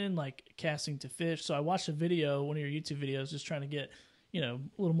presentation, like casting to fish. So I watched a video, one of your YouTube videos, just trying to get a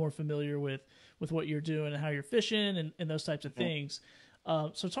little more familiar with what you're doing and how you're fishing and those types of things.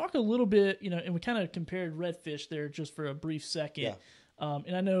 So talk a little bit, and we kind of compared redfish there just for a brief second. Yeah.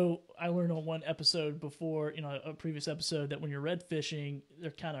 And I know I learned on one episode before, a previous episode, that when you're red fishing,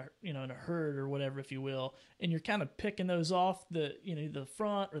 they're kind of, in a herd or whatever, if you will, and you're kind of picking those off the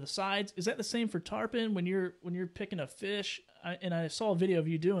front or the sides. Is that the same for tarpon when you're picking a fish? And I saw a video of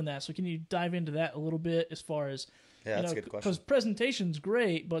you doing that. So can you dive into that a little bit as far as, that's a good question. Because presentation's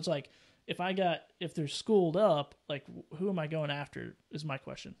great, but it's like, if they're schooled up, like who am I going after is my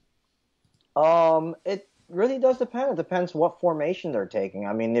question. It really does depend. It depends what formation they're taking.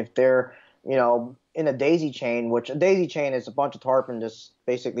 I mean, if they're, in a daisy chain, which a daisy chain is a bunch of tarpon just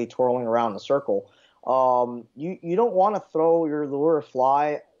basically twirling around in a circle, you don't want to throw your lure or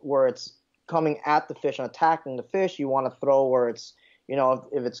fly where it's coming at the fish and attacking the fish. You want to throw where it's,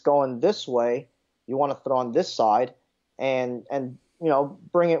 if it's going this way, you want to throw on this side and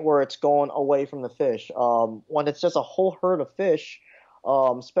bring it where it's going away from the fish. When it's just a whole herd of fish,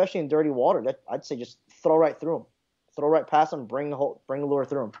 especially in dirty water, I'd say just throw right through them, throw right past them, bring the lure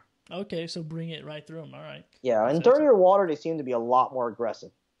through them. Okay, so bring it right through them. All right. Yeah, in dirtier water, they seem to be a lot more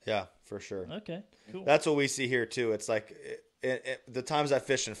aggressive. Yeah, for sure. Okay, cool. That's what we see here too. It's like the times I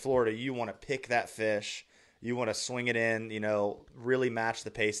fish in Florida, you want to pick that fish, you want to swing it in, really match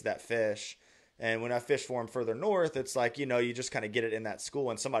the pace of that fish. And when I fish for them further north, it's like, you just kind of get it in that school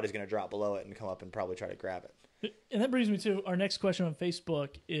and somebody's going to drop below it and come up and probably try to grab it. And that brings me to our next question on Facebook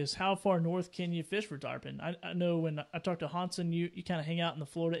is how far north can you fish for tarpon? I know when I talked to Honson, you kind of hang out in the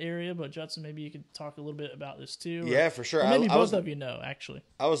Florida area, but Judson, maybe you could talk a little bit about this too. Yeah, for sure. Or maybe both of you know, actually.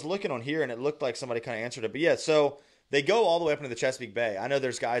 I was looking on here and it looked like somebody kind of answered it. But yeah, so they go all the way up into the Chesapeake Bay. I know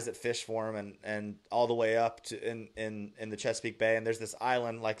there's guys that fish for them and all the way up to in the Chesapeake Bay. And there's this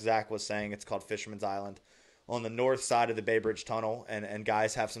island, like Zach was saying, it's called Fisherman's Island on the north side of the Bay Bridge Tunnel. And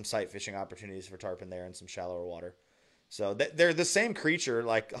guys have some sight fishing opportunities for tarpon there in some shallower water. So they're the same creature,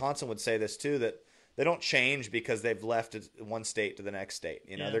 like Honson would say this too, that they don't change because they've left one state to the next state.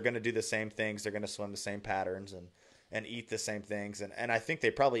 You know, they're going to do the same things. They're going to swim the same patterns and eat the same things. And I think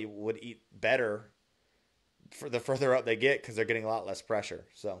they probably would eat better for the further up they get because they're getting a lot less pressure.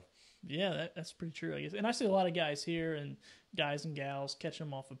 So yeah, that's pretty true, I guess. And I see a lot of guys here and guys and gals catching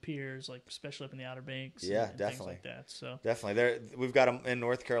them off of piers, like especially up in the Outer Banks. Yeah, and definitely. things like that. So definitely, we've got them in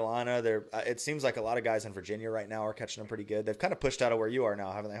North Carolina. It seems like a lot of guys in Virginia right now are catching them pretty good. They've kind of pushed out of where you are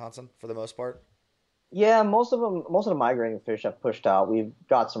now, haven't they, Honson? For the most part. Yeah, most of the migrating fish have pushed out. We've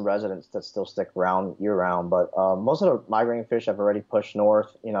got some residents that still stick around year round, but most of the migrating fish have already pushed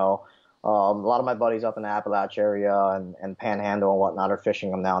north. You know, a lot of my buddies up in the Appalachia area and Panhandle and whatnot are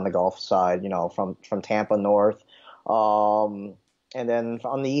fishing them now on the Gulf side. You know, from Tampa north. And then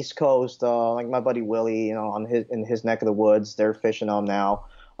on the East Coast, like my buddy Willie, you know, in his neck of the woods, they're fishing them now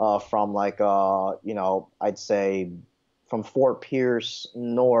from like you know, I'd say from Fort Pierce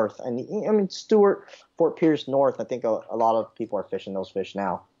north, and I mean Fort Pierce north. I think a lot of people are fishing those fish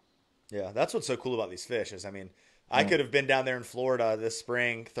now. Yeah, that's what's so cool about these fish is, I mean, I could have been down there in Florida this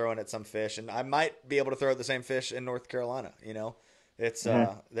spring throwing at some fish, and I might be able to throw at the same fish in North Carolina. You know. It's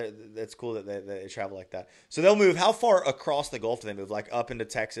it's cool that they travel like that. So they'll move. How far across the Gulf do they move? Like up into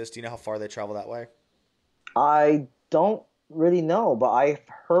Texas? Do you know how far they travel that way? I don't really know, but I've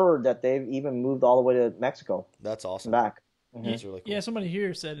heard that they've even moved all the way to Mexico. That's awesome. Back. Mm-hmm. That's really cool. Yeah, somebody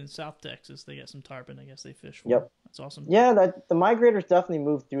here said in South Texas they got some tarpon. I guess they fish for. Yep. That's awesome. Yeah, the migrators definitely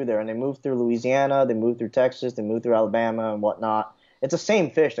moved through there, and they moved through Louisiana, they moved through Texas, they moved through Alabama and whatnot. It's the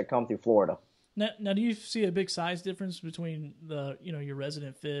same fish that come through Florida. Now, do you see a big size difference between your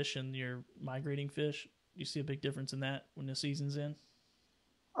resident fish and your migrating fish? Do you see a big difference in that when the season's in?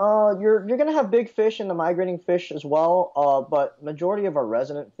 You're gonna have big fish in the migrating fish as well, but majority of our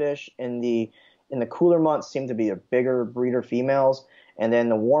resident fish in the cooler months seem to be a bigger breeder females, and then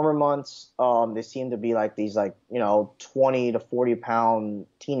the warmer months, they seem to be like these 20 to 40 pound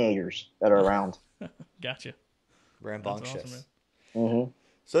teenagers that are around. Gotcha. Rambunctious. Awesome,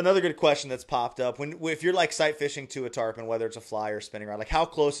 So another good question that's popped up if you're like sight fishing to a tarpon, whether it's a fly or spinning rod, like how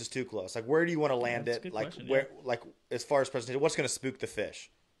close is too close? Like where do you want to land it? Like question, where, like as far as presentation, what's going to spook the fish?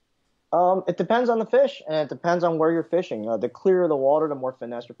 It depends on the fish, and it depends on where you're fishing. The clearer the water, the more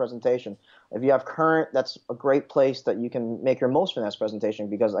finesse your presentation. If you have current, that's a great place that you can make your most finesse presentation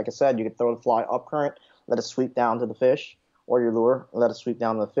because, like I said, you can throw the fly up current, let it sweep down to the fish, or your lure, let it sweep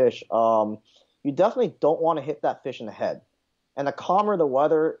down to the fish. You definitely don't want to hit that fish in the head. And the calmer the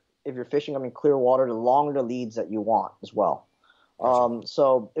weather, if you're fishing in clear water, the longer the leads that you want as well.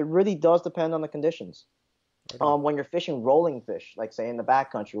 So it really does depend on the conditions. When you're fishing rolling fish, like say in the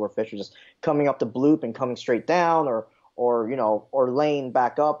backcountry where fish are just coming up the bloop and coming straight down, or laying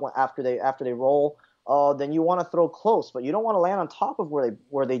back up after they roll, then you want to throw close, but you don't want to land on top of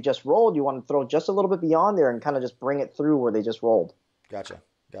where they just rolled. You want to throw just a little bit beyond there and kind of just bring it through where they just rolled. Gotcha.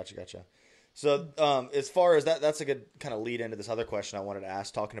 So as far as that's a good kind of lead into this other question I wanted to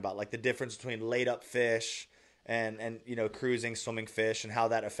ask, talking about like the difference between laid up fish and cruising, swimming fish, and how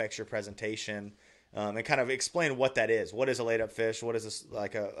that affects your presentation, and kind of explain what that is. What is a laid up fish? What is this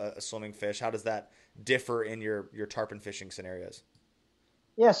like a swimming fish? How does that differ in your tarpon fishing scenarios?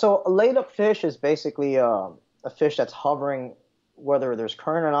 Yeah, so a laid up fish is basically a fish that's hovering, whether there's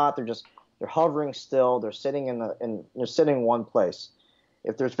current or not. They're hovering still. They're sitting they're sitting in one place.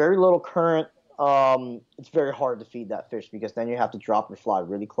 If there's very little current, it's very hard to feed that fish because then you have to drop your fly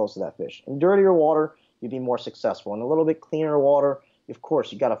really close to that fish. In dirtier water, you'd be more successful. In a little bit cleaner water, of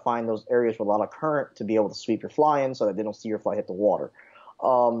course, you got to find those areas with a lot of current to be able to sweep your fly in so that they don't see your fly hit the water.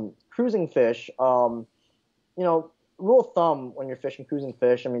 Cruising fish, rule of thumb when you're fishing cruising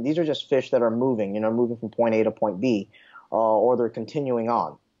fish, I mean, these are just fish that are moving, moving from point A to point B, or they're continuing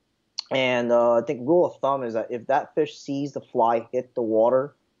on. And I think rule of thumb is that if that fish sees the fly hit the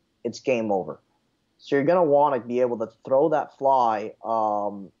water, it's game over. So you're going to want to be able to throw that fly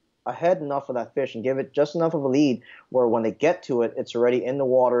ahead enough of that fish and give it just enough of a lead where when they get to it, it's already in the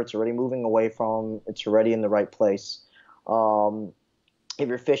water, it's already moving away from, it's already in the right place. If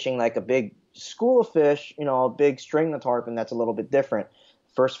you're fishing like a big school of fish, a big string of tarpon, that's a little bit different.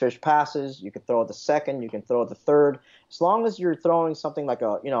 First fish passes, you can throw it the second, you can throw it the third. As long as you're throwing something like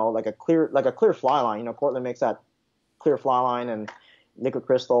a clear fly line. Cortland makes that clear fly line and liquid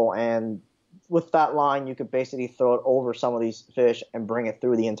crystal, and with that line, you could basically throw it over some of these fish and bring it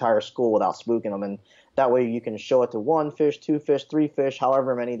through the entire school without spooking them. And that way you can show it to 1 fish, 2 fish, 3 fish,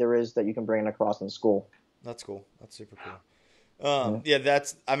 however many there is that you can bring it across in the school. That's cool. That's super cool. Yeah,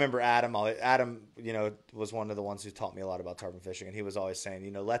 I remember Adam, was one of the ones who taught me a lot about tarpon fishing. And he was always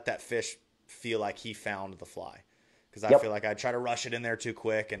saying, let that fish feel like he found the fly. Because I feel like I'd try to rush it in there too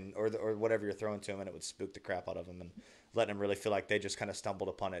quick or whatever you're throwing to him, and it would spook the crap out of them, and letting them really feel like they just kind of stumbled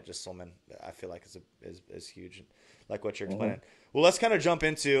upon it just swimming, I feel like is huge, like what you're explaining. Well, let's kind of jump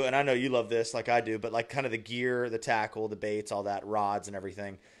into, and I know you love this like I do, but like kind of the gear, the tackle, the baits, all that, rods and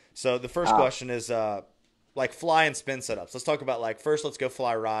everything. So the first question is like fly and spin setups. Let's talk about first let's go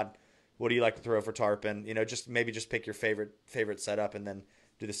fly rod. What do you like to throw for tarpon? Just pick your favorite setup and then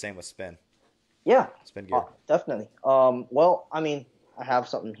do the same with spin. Yeah, spin gear. Definitely. Well, I mean, I have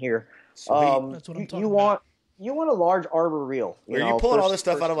something here. That's what I'm talking about. You want a large arbor reel. Are you pulling all this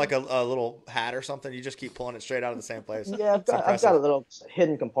stuff out of like a little hat or something? You just keep pulling it straight out of the same place? Yeah, I've got a little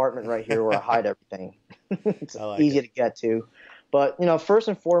hidden compartment right here where I hide everything. It's easy to get to. But, first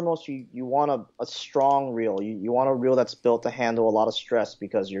and foremost, you want a strong reel. You want a reel that's built to handle a lot of stress,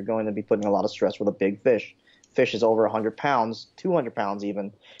 because you're going to be putting a lot of stress with a big fish. Fish is over 100 pounds, 200 pounds even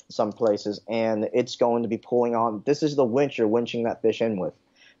in some places, and it's going to be pulling on. This is the winch you're winching that fish in with.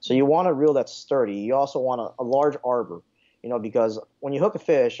 So you want a reel that's sturdy. You also want a large arbor, because when you hook a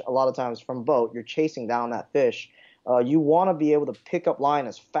fish, a lot of times from a boat, you're chasing down that fish. You want to be able to pick up line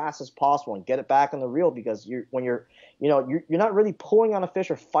as fast as possible and get it back on the reel, because you're not really pulling on a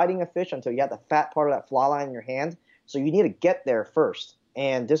fish or fighting a fish until you have the fat part of that fly line in your hand. So you need to get there first,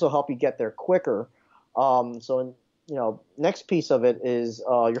 and this will help you get there quicker. Next piece of it is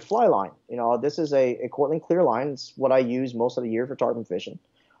your fly line. This is a Cortland clear line. It's what I use most of the year for tarpon fishing.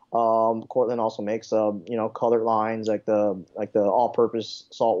 Cortland also makes colored lines like the all-purpose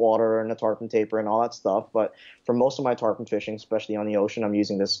saltwater and the tarpon taper and all that stuff. But for most of my tarpon fishing, especially on the ocean, I'm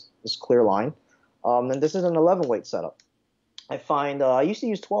using this clear line. And this is an 11 weight setup. I find I used to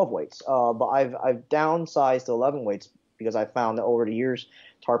use 12 weights, but I've downsized to 11 weights because I found that over the years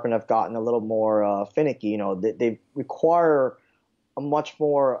tarpon have gotten a little more finicky. They require a much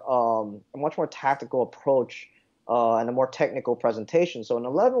more tactical approach and a more technical presentation. So an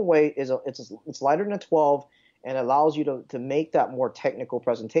 11 weight it's lighter than a 12, and allows you to make that more technical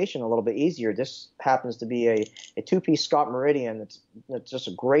presentation a little bit easier. This happens to be a 2-piece Scott Meridian. It's just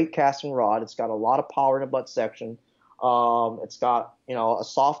a great casting rod. It's got a lot of power in the butt section. It's got a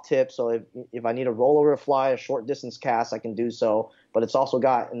soft tip, so if I need to roll over a fly a short distance cast, I can do so. But it's also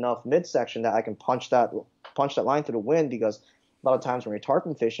got enough midsection that I can punch that line through the wind, because a lot of times when you're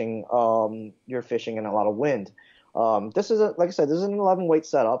tarpon fishing, you're fishing in a lot of wind. This is like I said, this is an 11 weight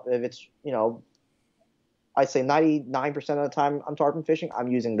setup. If it's I'd say 99% of the time I'm tarpon fishing, I'm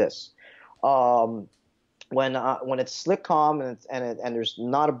using this. When it's slick calm and there's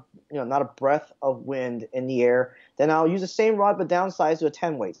not a breath of wind in the air, then I'll use the same rod but downsize to a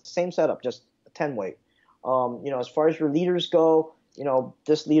 10 weight. Same setup, just a 10 weight. As far as your leaders go,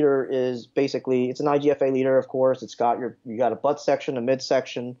 this leader is basically, it's an IGFA leader, of course. It's got you got a butt section, a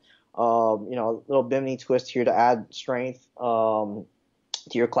midsection, a little bimini twist here to add strength to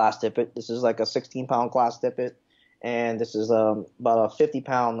your class tippet. This is like a 16-pound class tippet, and this is about a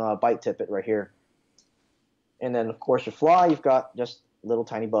 50-pound bite tippet right here. And then, of course, your fly, you've got just a little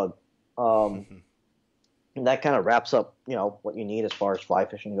tiny bug. And that kind of wraps up, what you need as far as fly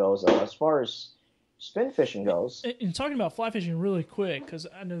fishing goes. As far as spin fishing goes. And talking about fly fishing really quick, because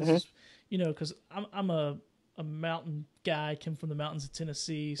I know this is, because I'm a mountain guy, came from the mountains of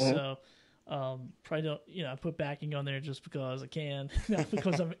Tennessee, so probably don't, I put backing on there just because I can, not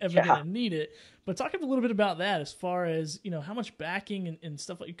because I'm ever going to need it. But talk a little bit about that as far as, how much backing and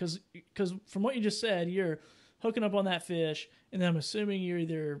stuff like, because from what you just said, you're hooking up on that fish, and then I'm assuming you're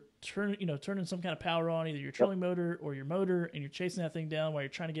either turning some kind of power on either your trolling motor or your motor, and you're chasing that thing down while you're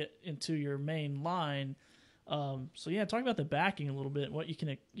trying to get into your main line. So yeah, talk about the backing a little bit, what you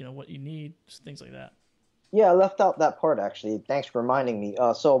can, what you need, just things like that. Yeah, I left out that part actually. Thanks for reminding me.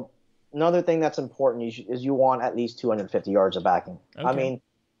 So another thing that's important is you want at least 250 yards of backing. Okay. I mean,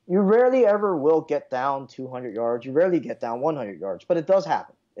 you rarely ever will get down 200 yards. You rarely get down 100 yards, but it does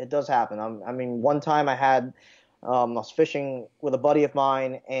happen. It does happen. I mean, one time I was fishing with a buddy of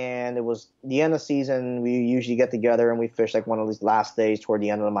mine, and it was the end of season. We usually get together and we fish like one of these last days toward the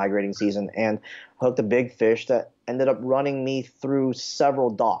end of the migrating season, and hooked a big fish that ended up running me through several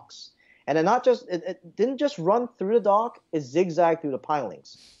docks. And it didn't just run through the dock, it zigzagged through the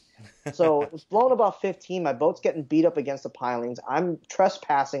pilings. So it's blown about 15. My boat's getting beat up against the pilings. I'm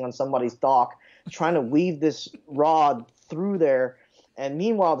trespassing on somebody's dock, trying to weave this rod through there. And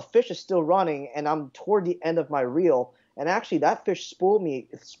meanwhile, the fish is still running, and I'm toward the end of my reel. And actually, that fish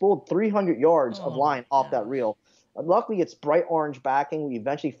spooled 300 yards of line off that reel. Luckily, it's bright orange backing. We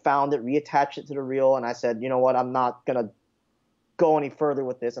eventually found it, reattached it to the reel, and I said, you know what, I'm not going to go any further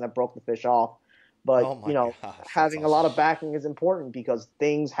with this, and I broke the fish off. But, having a lot of backing is important because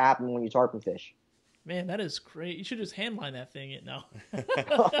things happen when you tarpon fish. Man, that is great. You should just handline that thing.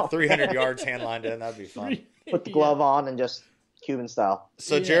 300 yards handlined in. That'd be fun. Put the glove on and just Cuban style.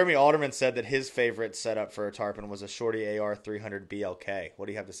 So Jeremy Alderman said that his favorite setup for a tarpon was a Shorty AR300 BLK. What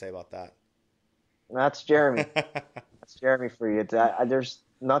do you have to say about that? That's Jeremy. That's Jeremy for you. There's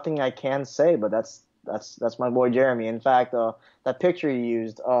nothing I can say, but that's my boy Jeremy. In fact, that picture you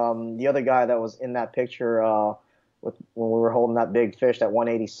used, the other guy that was in that picture when we were holding that big fish, that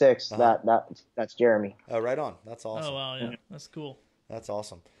 186, that's Jeremy. Oh, right on. That's awesome. Oh wow, yeah, that's cool. That's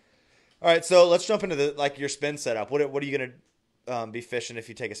awesome. All right, so let's jump into your spin setup. What are you gonna be fishing if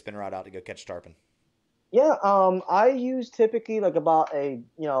you take a spin rod out to go catch tarpon? Yeah, I use typically like about a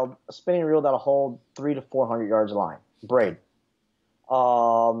spinning reel that'll hold 300 to 400 yards of line, braid.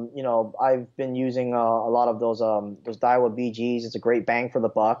 I've been using a lot of those Daiwa BGs. It's a great bang for the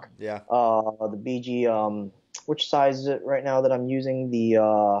buck. Yeah. The BG, which size is it right now that I'm using?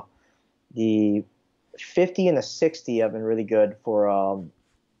 The 50 and the 60 have been really good for.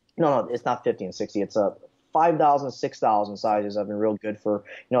 No, it's not 50 and 60. It's 5,000, 6,000 sizes have been real good for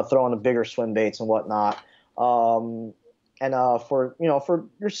throwing the bigger swim baits and whatnot. And for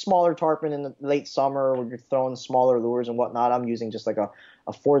your smaller tarpon in the late summer when you're throwing smaller lures and whatnot, I'm using just like a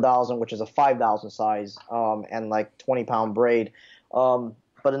 4,000, which is a 5,000 size, and like 20-pound braid.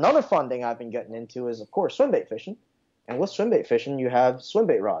 But another fun thing I've been getting into is, of course, swim bait fishing. And with swim bait fishing, you have swim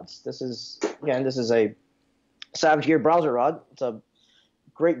bait rods. This is a Savage Gear browser rod. It's a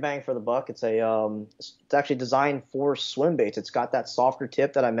great bang for the buck. It's actually designed for swim baits. It's got that softer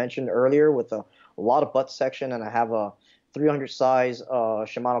tip that I mentioned earlier with a lot of butt section, and I have a 300 size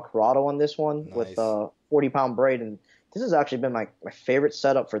Shimano Corrado on this one. Nice. With a 40-pound braid, and this has actually been my favorite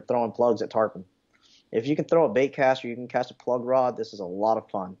setup for throwing plugs at tarpon. If you can throw a bait caster, you can cast a plug rod. This is a lot of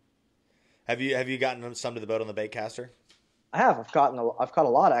fun. Have you gotten some to the boat on the bait caster? I have. I've caught a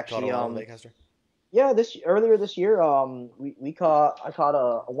lot actually. Caught a lot on the bait caster? Yeah, earlier this year, I caught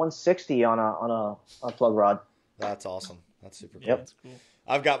a 160 on a plug rod. That's awesome. That's super cool. Yep. That's cool.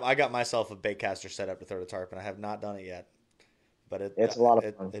 I got myself a bait caster set up to throw the tarpon. I have not done it yet, but it's a lot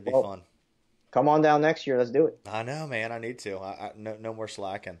of fun. It'd be fun. Come on down next year. Let's do it. I know, man. I need to. No more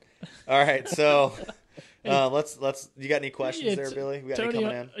slacking. All right, so let's. You got any questions there, Billy? We got any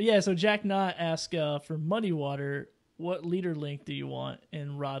coming in? Yeah. So Jack Knott asked for muddy water, what leader length do you want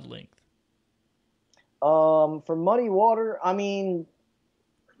and rod length? For muddy water, I mean,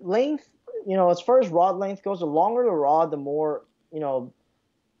 length. As far as rod length goes, the longer the rod, the more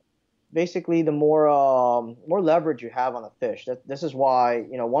basically the more leverage you have on the fish. This is why,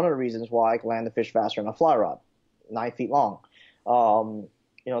 one of the reasons why I can land the fish faster on a fly rod, 9 feet long.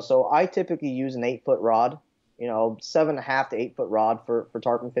 So I typically use an 8-foot rod, 7.5 to 8 foot rod for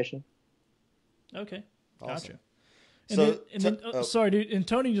tarpon fishing. Okay. Gotcha. Awesome. Sorry, dude. And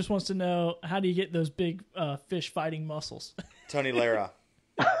Tony just wants to know, how do you get those big fish fighting muscles? Tony Lara.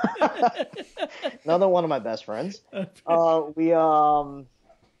 Another one of my best friends.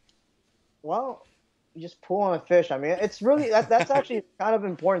 Well, you just pull on a fish. I mean, it's really that's actually kind of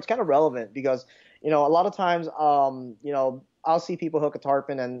important. It's kind of relevant because a lot of times I'll see people hook a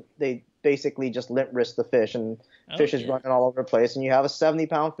tarpon and they basically just limp wrist the fish, and fish is running all over the place, and you have a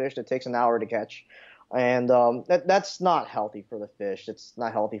 70-pound fish that takes an hour to catch. And that's not healthy for the fish. It's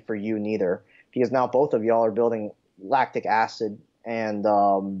not healthy for you neither, because now both of y'all are building lactic acid, and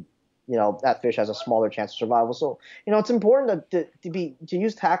that fish has a smaller chance of survival. So it's important to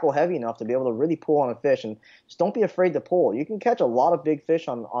use tackle heavy enough to be able to really pull on a fish, and just don't be afraid to pull. You can catch a lot of big fish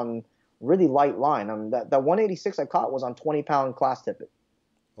on really light line. I mean, that 186 I caught was on 20-pound class tippet.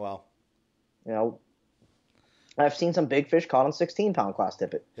 Wow. I've seen some big fish caught on 16-pound class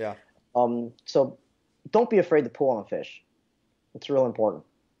tippet. Yeah. So don't be afraid to pull on a fish. It's real important.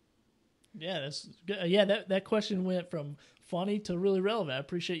 Yeah, that's good. Yeah, that question went from funny to really relevant. I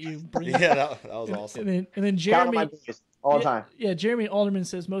appreciate you bringing. Yeah, that was awesome. And then Jeremy, all the time. Yeah, Jeremy Alderman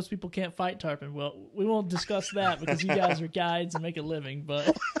says most people can't fight tarpon. Well, we won't discuss that because you guys are guides and make a living.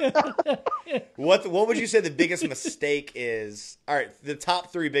 But what would you say the biggest mistake is? All right, the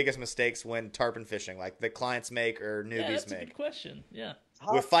top 3 biggest mistakes when tarpon fishing, like the clients make or newbies that's make. a good question. Yeah.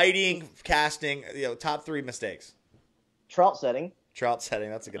 with fighting, casting, top 3 mistakes. Trout setting. Trout setting,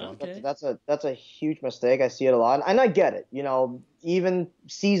 that's a good one. Okay. That's a huge mistake. I see it a lot, and I get it. Even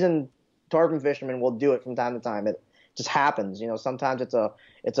seasoned tarpon fishermen will do it from time to time. It just happens. Sometimes it's a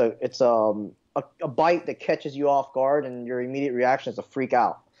bite that catches you off guard, and your immediate reaction is to freak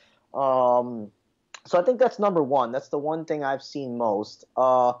out. So I think that's number one. That's the one thing I've seen most.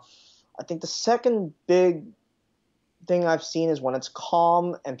 I think the second big thing I've seen is when it's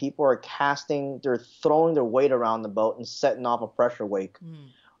calm and people are casting, they're throwing their weight around the boat and setting off a pressure wake.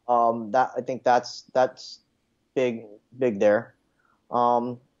 I think that's big there.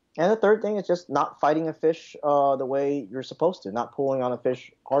 And the third thing is just not fighting a fish the way you're supposed to, not pulling on a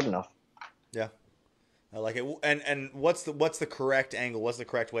fish hard enough. Yeah, I like it. And what's the correct angle? What's the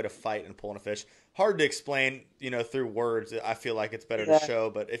correct way to fight and pull on a fish? Hard to explain, through words. I feel like it's better to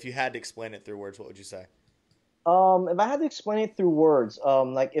show. But if you had to explain it through words, what would you say? If I had to explain it through words,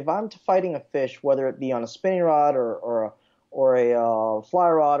 like if I'm fighting a fish, whether it be on a spinning rod or a fly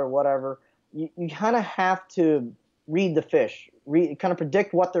rod or whatever, you kind of have to read the fish, kind of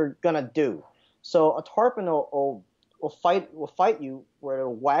predict what they're gonna do. So a tarpon will fight you where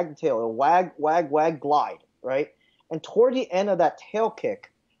it'll wag the tail, it'll wag, glide, right? And toward the end of that tail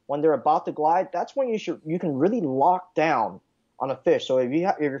kick, when they're about to glide, that's when you can really lock down on a fish. So if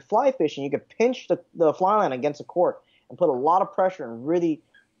you're fly fishing, you can pinch the fly line against a cork and put a lot of pressure and really,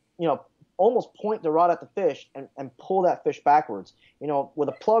 almost point the rod at the fish and pull that fish backwards. With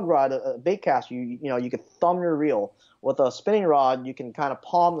a plug rod, a bait caster, you can thumb your reel. With a spinning rod, you can kind of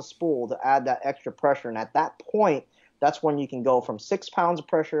palm the spool to add that extra pressure. And at that point, that's when you can go from 6 pounds of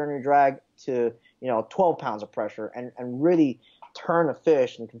pressure on your drag to 12 pounds of pressure and really turn a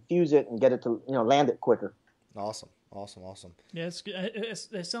fish and confuse it and get it to land it quicker. Awesome. Yeah,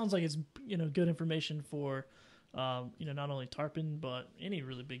 it sounds like it's good information for not only tarpon but any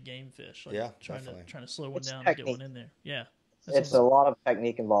really big game fish. Like trying to slow one down and get one in there. Yeah, it's a lot of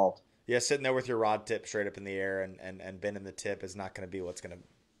technique involved. Yeah, sitting there with your rod tip straight up in the air and bending the tip is not going to be what's going to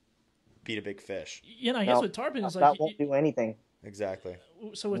beat a big fish. I guess with tarpon is that won't do anything. Exactly.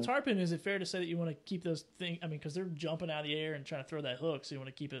 So with tarpon, is it fair to say that you want to keep those things? I mean, because they're jumping out of the air and trying to throw that hook, so you want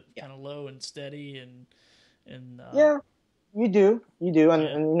to keep it kind of low and steady and. Yeah, you do,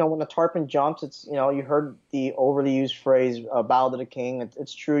 and when the tarpon jumps, it's you heard the overly used phrase "bow to the king."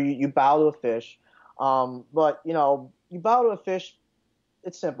 It's true. You bow to a fish, but you bow to a fish.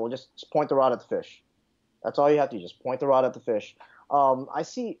 It's simple. Just point the rod at the fish. That's all you have to do. Just point the rod at the fish. I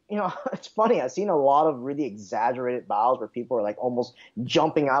see, it's funny. I've seen a lot of really exaggerated bows where people are like almost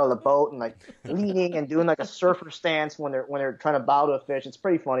jumping out of the boat and like leaning and doing like a surfer stance when they're trying to bow to a fish. It's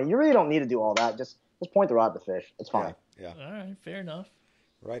pretty funny. You really don't need to do all that. Just point the rod at the fish. It's fine. Yeah. All right. Fair enough.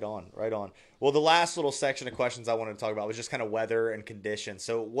 Right on. Well, the last little section of questions I wanted to talk about was just kind of weather and conditions.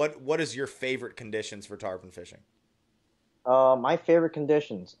 So what is your favorite conditions for tarpon fishing? My favorite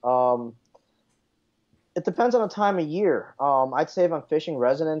conditions. It depends on the time of year. I'd say if I'm fishing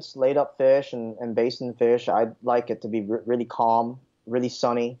residence, laid up fish and basin fish, I'd like it to be really calm, really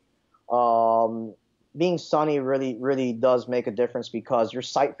sunny. Being sunny really does make a difference because you're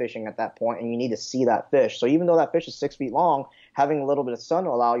sight fishing at that point and you need to see that fish. So even though that fish is 6 feet long, having a little bit of sun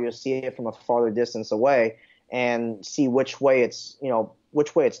will allow you to see it from a farther distance away and see which way it's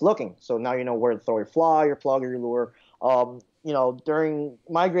looking. So now you know where to throw your fly, your plug, or your lure. During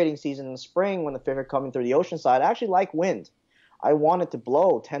migrating season in the spring when the fish are coming through the ocean side, I actually like wind. I want it to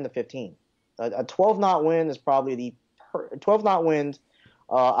blow 10 to 15. A 12 knot wind is probably 12 knot wind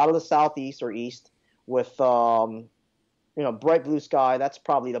out of the southeast or east with bright blue sky. That's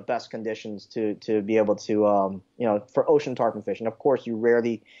probably the best conditions to be able to for ocean tarpon fishing. Of course, you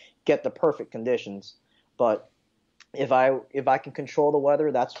rarely get the perfect conditions, but if I can control the weather,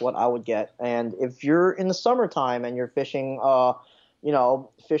 that's what I would get. And if you're in the summertime and you're fishing,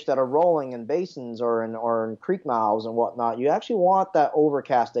 fish that are rolling in basins or in creek mouths and whatnot, you actually want that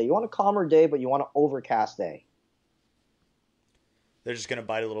overcast day. You want a calmer day, but you want an overcast day. They're just going to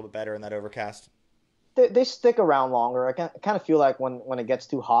bite a little bit better in that overcast. They stick around longer. I kind of feel like when it gets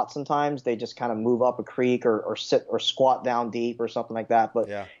too hot sometimes, they just kind of move up a creek or sit or squat down deep or something like that. But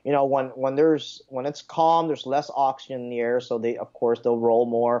when it's calm, there's less oxygen in the air, so they'll roll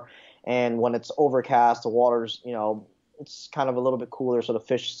more. And when it's overcast, the water's it's kind of a little bit cooler, so the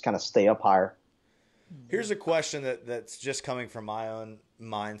fish just kind of stay up higher. Here's a question that's just coming from my own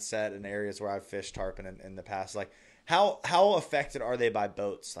mindset in areas where I've fished tarpon in the past. Like, how affected are they by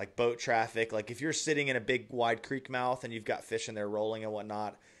boats, like boat traffic? Like if you're sitting in a big wide creek mouth and you've got fish in there rolling and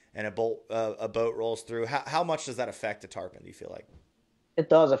whatnot, and a boat rolls through, how much does that affect a tarpon? Do you feel like it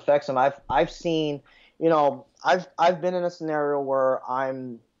does affect them? I've seen I've been in a scenario where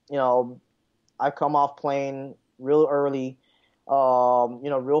I've come off plane real early,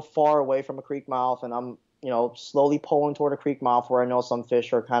 real far away from a creek mouth, and I'm, slowly pulling toward a creek mouth where I know some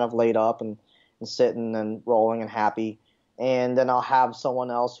fish are kind of laid up and sitting and rolling and happy. And then I'll have someone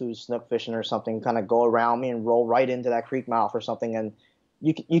else who's snook fishing or something kind of go around me and roll right into that creek mouth or something. And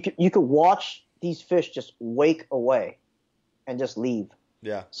you could watch these fish just wake away and just leave.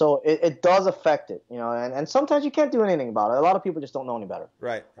 Yeah. So it does affect it, and sometimes you can't do anything about it. A lot of people just don't know any better.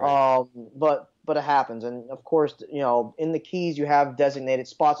 Right. But it happens. And of course, in the Keys you have designated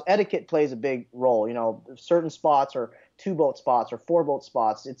spots. Etiquette plays a big role. Certain spots are 2-boat spots or 4-boat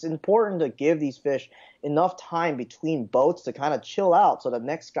spots. It's important to give these fish enough time between boats to kind of chill out so the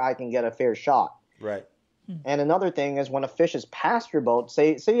next guy can get a fair shot. Right. And another thing is when a fish is past your boat,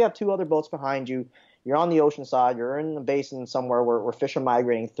 say you have 2 other boats behind you, you're on the ocean side, you're in the basin somewhere where fish are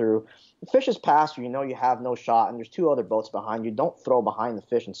migrating through. The fish is past you, you have no shot, and there's 2 other boats behind you. Don't throw behind the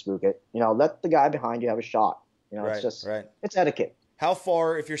fish and spook it. Let the guy behind you have a shot. Right, it's etiquette. How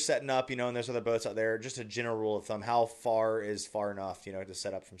far, if you're setting up, and there's other boats out there, just a general rule of thumb, how far is far enough, to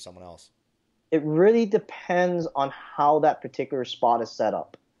set up from someone else? It really depends on how that particular spot is set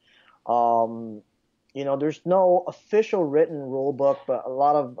up. There's no official written rule book, but a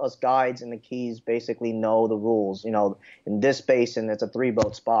lot of us guides in the Keys basically know the rules. In this basin, it's a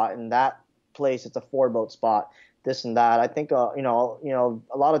 3-boat spot. In that place, it's a 4-boat spot. This and that. I think, a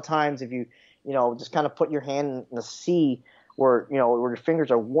lot of times if you, just kind of put your hand in the sea where your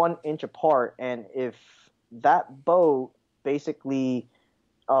fingers are 1 inch apart, and if that boat basically,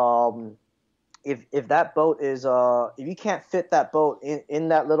 if that boat is, if you can't fit that boat in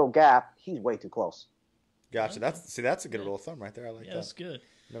that little gap, he's way too close. Gotcha. That's a good rule of thumb right there. I like that. That's good.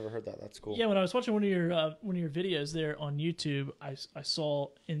 Never heard that. That's cool. Yeah, when I was watching one of your videos there on YouTube, I saw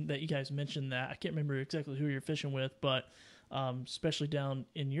that you guys mentioned that. I can't remember exactly who you're fishing with, but especially down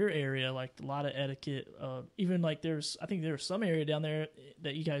in your area, like a lot of etiquette. Even like I think there was some area down there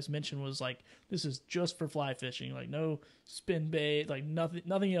that you guys mentioned was like, this is just for fly fishing, like no spin bait, like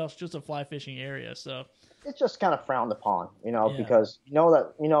nothing else, just a fly fishing area. So it's just kind of frowned upon, Yeah. because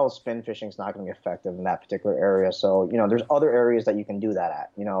spin fishing is not going to be effective in that particular area. So, there's other areas that you can do that at.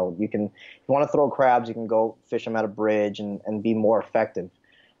 If you want to throw crabs, you can go fish them at a bridge and be more effective.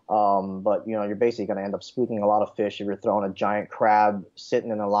 But you're basically going to end up spooking a lot of fish if you're throwing a giant crab sitting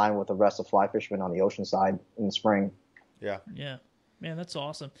in a line with the rest of fly fishermen on the ocean side in the spring. Yeah. Yeah. Man, that's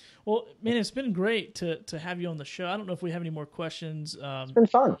awesome. Well, man, it's been great to have you on the show. I don't know if we have any more questions. It's been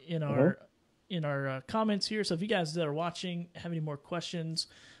fun. In our comments here. So if you guys that are watching have any more questions,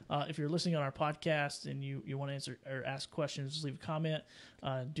 if you're listening on our podcast and you want to answer or ask questions, just leave a comment,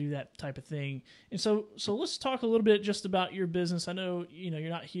 do that type of thing. And so let's talk a little bit just about your business. I know, you're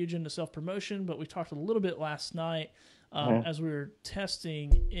not huge into self-promotion, but we talked a little bit last night as we were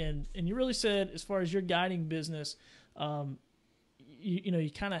testing, and you really said, as far as your guiding business,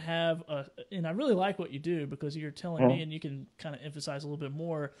 you kind of have and I really like what you do, because you're telling me, and you can kind of emphasize a little bit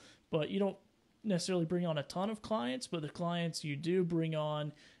more, but you don't necessarily bring on a ton of clients, but the clients you do bring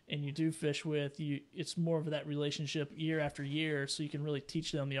on and you do fish with, it's more of that relationship year after year, so you can really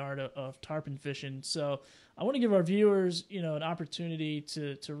teach them the art of tarpon fishing. So I want to give our viewers, an opportunity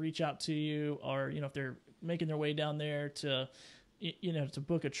to reach out to you, or, if they're making their way down there to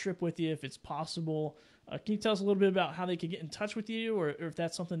book a trip with you, if it's possible. Can you tell us a little bit about how they could get in touch with you, or if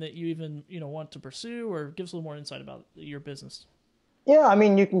that's something that you even, want to pursue, or give us a little more insight about your business? Yeah, I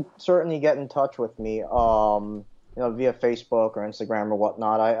mean, you can certainly get in touch with me, via Facebook or Instagram or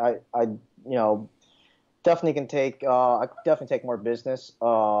whatnot. I definitely can take, I definitely take more business.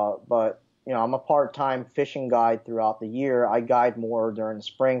 But I'm a part-time fishing guide throughout the year. I guide more during the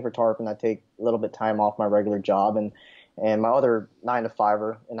spring for tarpon. I take a little bit time off my regular job and my other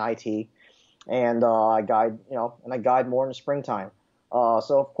 9-to-5er in IT, and I guide, and I guide more in the springtime.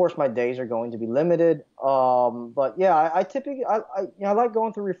 So of course my days are going to be limited. But yeah, I typically, I like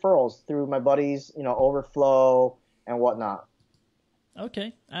going through referrals through my buddies, Overflow and whatnot.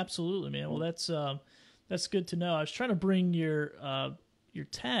 Okay. Absolutely, man. Well, that's good to know. I was trying to bring your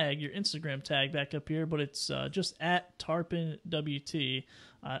tag, your Instagram tag back up here, but it's just at TarponWT. Yep.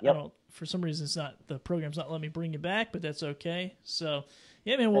 I don't, for some reason the program's not letting me bring it back, but that's okay. So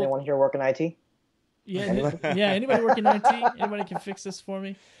yeah, man. Well, anyone here working IT? Yeah, anybody working IT? Anybody can fix this for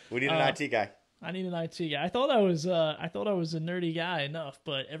me? We need an IT guy. I need an IT guy. I thought I was a nerdy guy enough,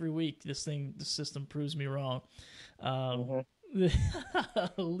 but every week the system proves me wrong.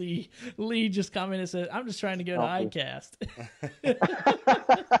 Lee just commented and said, "I'm just trying to go to iCast."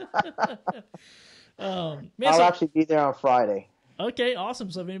 I'll actually be there on Friday. Okay,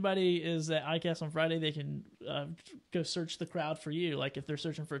 awesome. So if anybody is at iCast on Friday, they can go search the crowd for you. Like if they're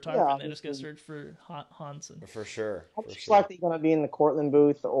searching for a tarpon, they just go search for Honson. For sure. I'm most likely going to be in the Cortland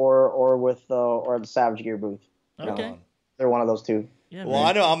booth or with or the Savage Gear booth. Okay. They're one of those two. Yeah, well,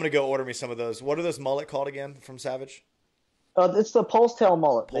 I know I'm going to go order me some of those. What are those mullet called again from Savage? It's the pulse tail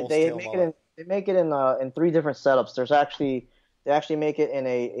mullet. They make it in 3 different setups. They actually make it in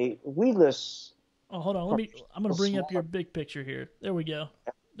a weedless. Oh, hold on. I'm going to bring up your big picture here. There we go.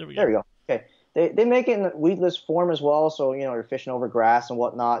 There we go. Okay. They make it in a weedless form as well, so you're fishing over grass and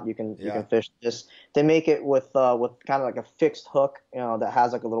whatnot. You can fish this. They make it with kind of like a fixed hook, that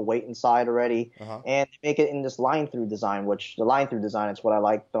has like a little weight inside already, and they make it in this line through design. Which the line through design is what I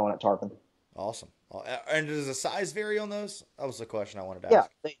like throwing at tarpon. Awesome. And does the size vary on those? That was the question I wanted to ask.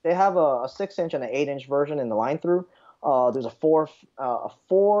 Yeah, they have a 6-inch and an 8-inch version in the line through. There's a 4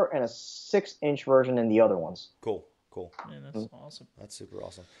 and a 6-inch version in the other ones. Cool. Man, that's awesome. That's super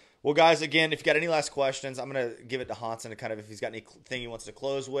awesome. Well, guys, again, if you got any last questions, I'm going to give it to Honson to kind of, if he's got anything he wants to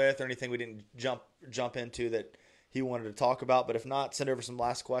close with or anything we didn't jump into that he wanted to talk about. But if not, send over some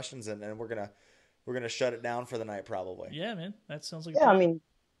last questions and we're gonna shut it down for the night probably. Yeah, man, that sounds like. Yeah, I mean,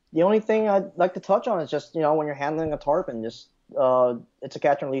 the only thing I'd like to touch on is just when you're handling a tarpon, just it's a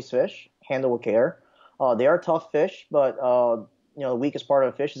catch and release fish. Handle with care. They are tough fish, but the weakest part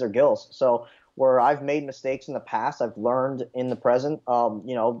of a fish is their gills. So where I've made mistakes in the past, I've learned in the present.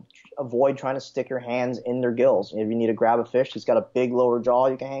 Avoid trying to stick your hands in their gills. If you need to grab a fish, he's got a big lower jaw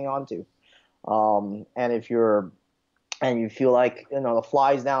you can hang on to. And if you feel like the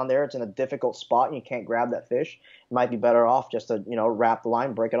fly's down there, it's in a difficult spot, and you can't grab that fish, it might be better off just to wrap the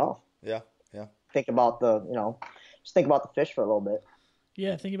line, break it off. Yeah. Think about just think about the fish for a little bit.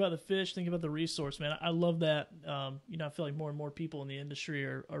 Yeah, think about the fish, think about the resource, man. I love that. I feel like more and more people in the industry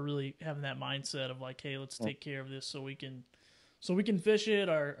are really having that mindset of like, hey, let's take care of this so we can fish it,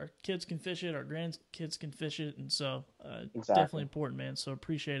 our kids can fish it, our grandkids can fish it, and so definitely important, man. So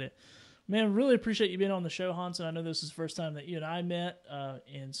appreciate it. Man, really appreciate you being on the show, Honson. I know this is the first time that you and I met,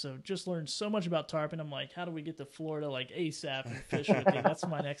 and so just learned so much about tarpon. I'm like, how do we get to Florida like ASAP and fish with you? That's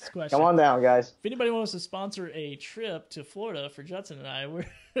my next question. Come on down, guys. If anybody wants to sponsor a trip to Florida for Judson and I, we're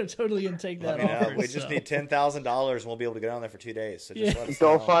totally going to take that offer. We just need $10,000 and we'll be able to go down there for 2 days. So just let us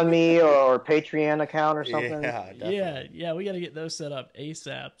know. GoFundMe or Patreon account or something. Yeah, definitely. Yeah, we got to get those set up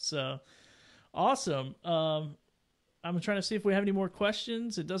ASAP. So awesome. I'm trying to see if we have any more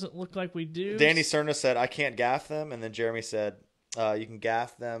questions. It doesn't look like we do. Danny Cerna said, I can't gaff them. And then Jeremy said, you can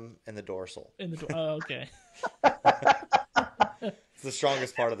gaff them in the dorsal. Okay. It's the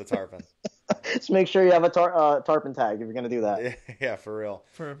strongest part of the tarpon. Just make sure you have a tarpon tag if you're going to do that. Yeah, for real.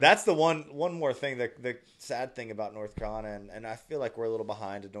 That's the one more thing, the sad thing about North Carolina, and I feel like we're a little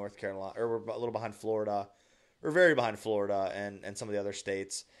behind in North Carolina, or we're a little behind Florida. We're very behind Florida and some of the other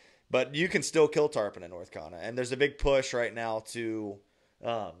states. But you can still kill tarpon in North Carolina, and there's a big push right now to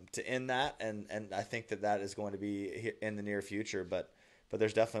end that, and I think that is going to be in the near future. But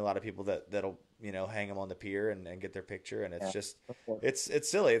there's definitely a lot of people that'll hang them on the pier and get their picture, and it's just it's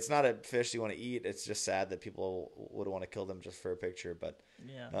silly. It's not a fish you want to eat. It's just sad that people would want to kill them just for a picture. But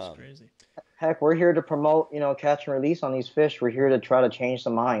yeah, it's crazy. Heck, we're here to promote catch and release on these fish. We're here to try to change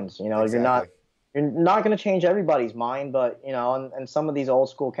some minds. Exactly. You're not going to change everybody's mind, but, and some of these old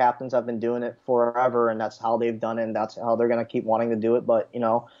school captains have been doing it forever, and that's how they've done it, and that's how they're going to keep wanting to do it. But,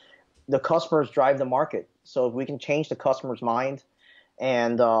 the customers drive the market. So if we can change the customer's mind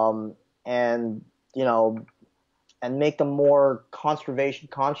and make them more conservation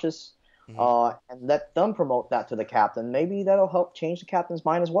conscious, and let them promote that to the captain, maybe that'll help change the captain's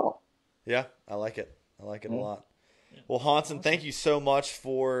mind as well. Yeah, I like it. I like it a lot. Well, Honson, thank you so much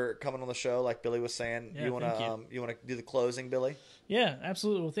for coming on the show. Like Billy was saying, you want to do the closing, Billy? Yeah,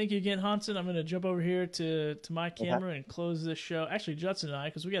 absolutely. Well, thank you again, Honson. I'm going to jump over here to my camera and close this show. Actually, Judson and I,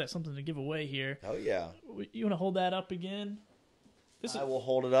 because we got something to give away here. Oh yeah. You want to hold that up again? I will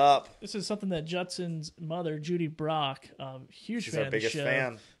hold it up. This is something that Judson's mother, Judy Brock, huge She's fan our of the biggest show,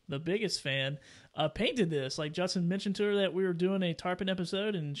 fan. the biggest fan, painted this. Like Judson mentioned to her that we were doing a tarpon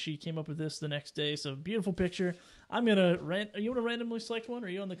episode, and she came up with this the next day. So beautiful picture. I'm gonna you want to randomly select one? Are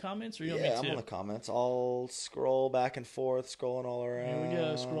you on the comments, or you want me to? I'm on the comments. I'll scroll back and forth, scrolling all around. Here we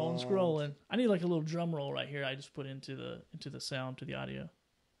go, scrolling. I need like a little drum roll right here. I just put into the sound, to the audio.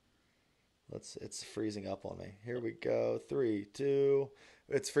 It's freezing up on me. Here we go. 3, 2.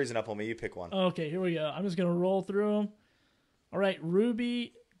 It's freezing up on me. You pick one. Okay, here we go. I'm just gonna roll through them. All right,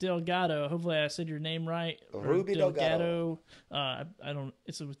 Ruby Delgado. Hopefully I said your name right. Ruby Delgado. I don't.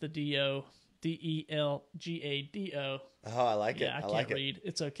 It's with the D-O. Delgado. Oh, I like it. Yeah, I can't like read.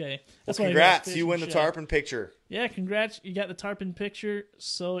 It's okay. Well, congrats. You win the Tarpon picture. Yeah, congrats. You got the Tarpon picture.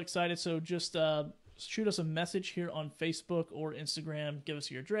 So excited. So just shoot us a message here on Facebook or Instagram. Give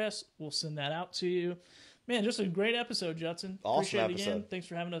us your address. We'll send that out to you. Man, just a great episode, Judson. Awesome Appreciate it episode. again. Thanks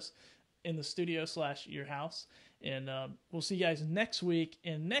for having us in the studio / your house. And we'll see you guys next week.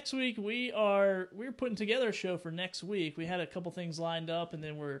 And next week we're putting together a show for next week. We had a couple things lined up, and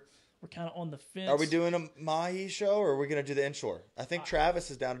then we're kind of on the fence. Are we doing a Mahi show, or are we going to do the inshore? I think Travis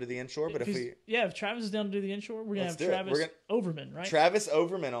is down to do the inshore, but if Travis is down to do the inshore, we're going to have Travis Overman, right? Travis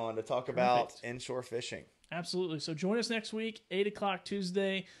Overman on to talk about inshore fishing. Absolutely. So join us next week, 8 o'clock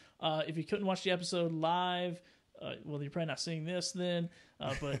Tuesday. If you couldn't watch the episode live, well, you're probably not seeing this then,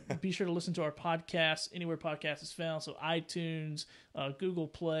 but be sure to listen to our podcast anywhere podcast is found. So iTunes, Google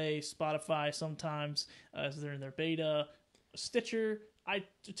Play, Spotify sometimes, as they're in their beta, Stitcher,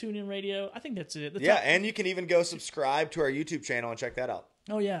 TuneIn Radio. I think that's it. And you can even go subscribe to our YouTube channel and check that out.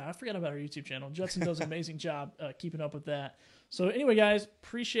 Oh, yeah. I forgot about our YouTube channel. Judson does an amazing job keeping up with that. So anyway, guys,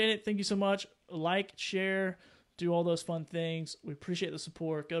 appreciate it. Thank you so much. Like, share, do all those fun things. We appreciate the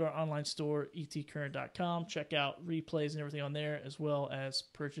support. Go to our online store, etcurrent.com. Check out replays and everything on there, as well as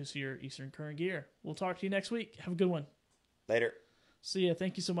purchase your Eastern Current gear. We'll talk to you next week. Have a good one. Later. See ya.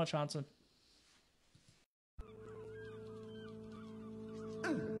 Thank you so much, Honson.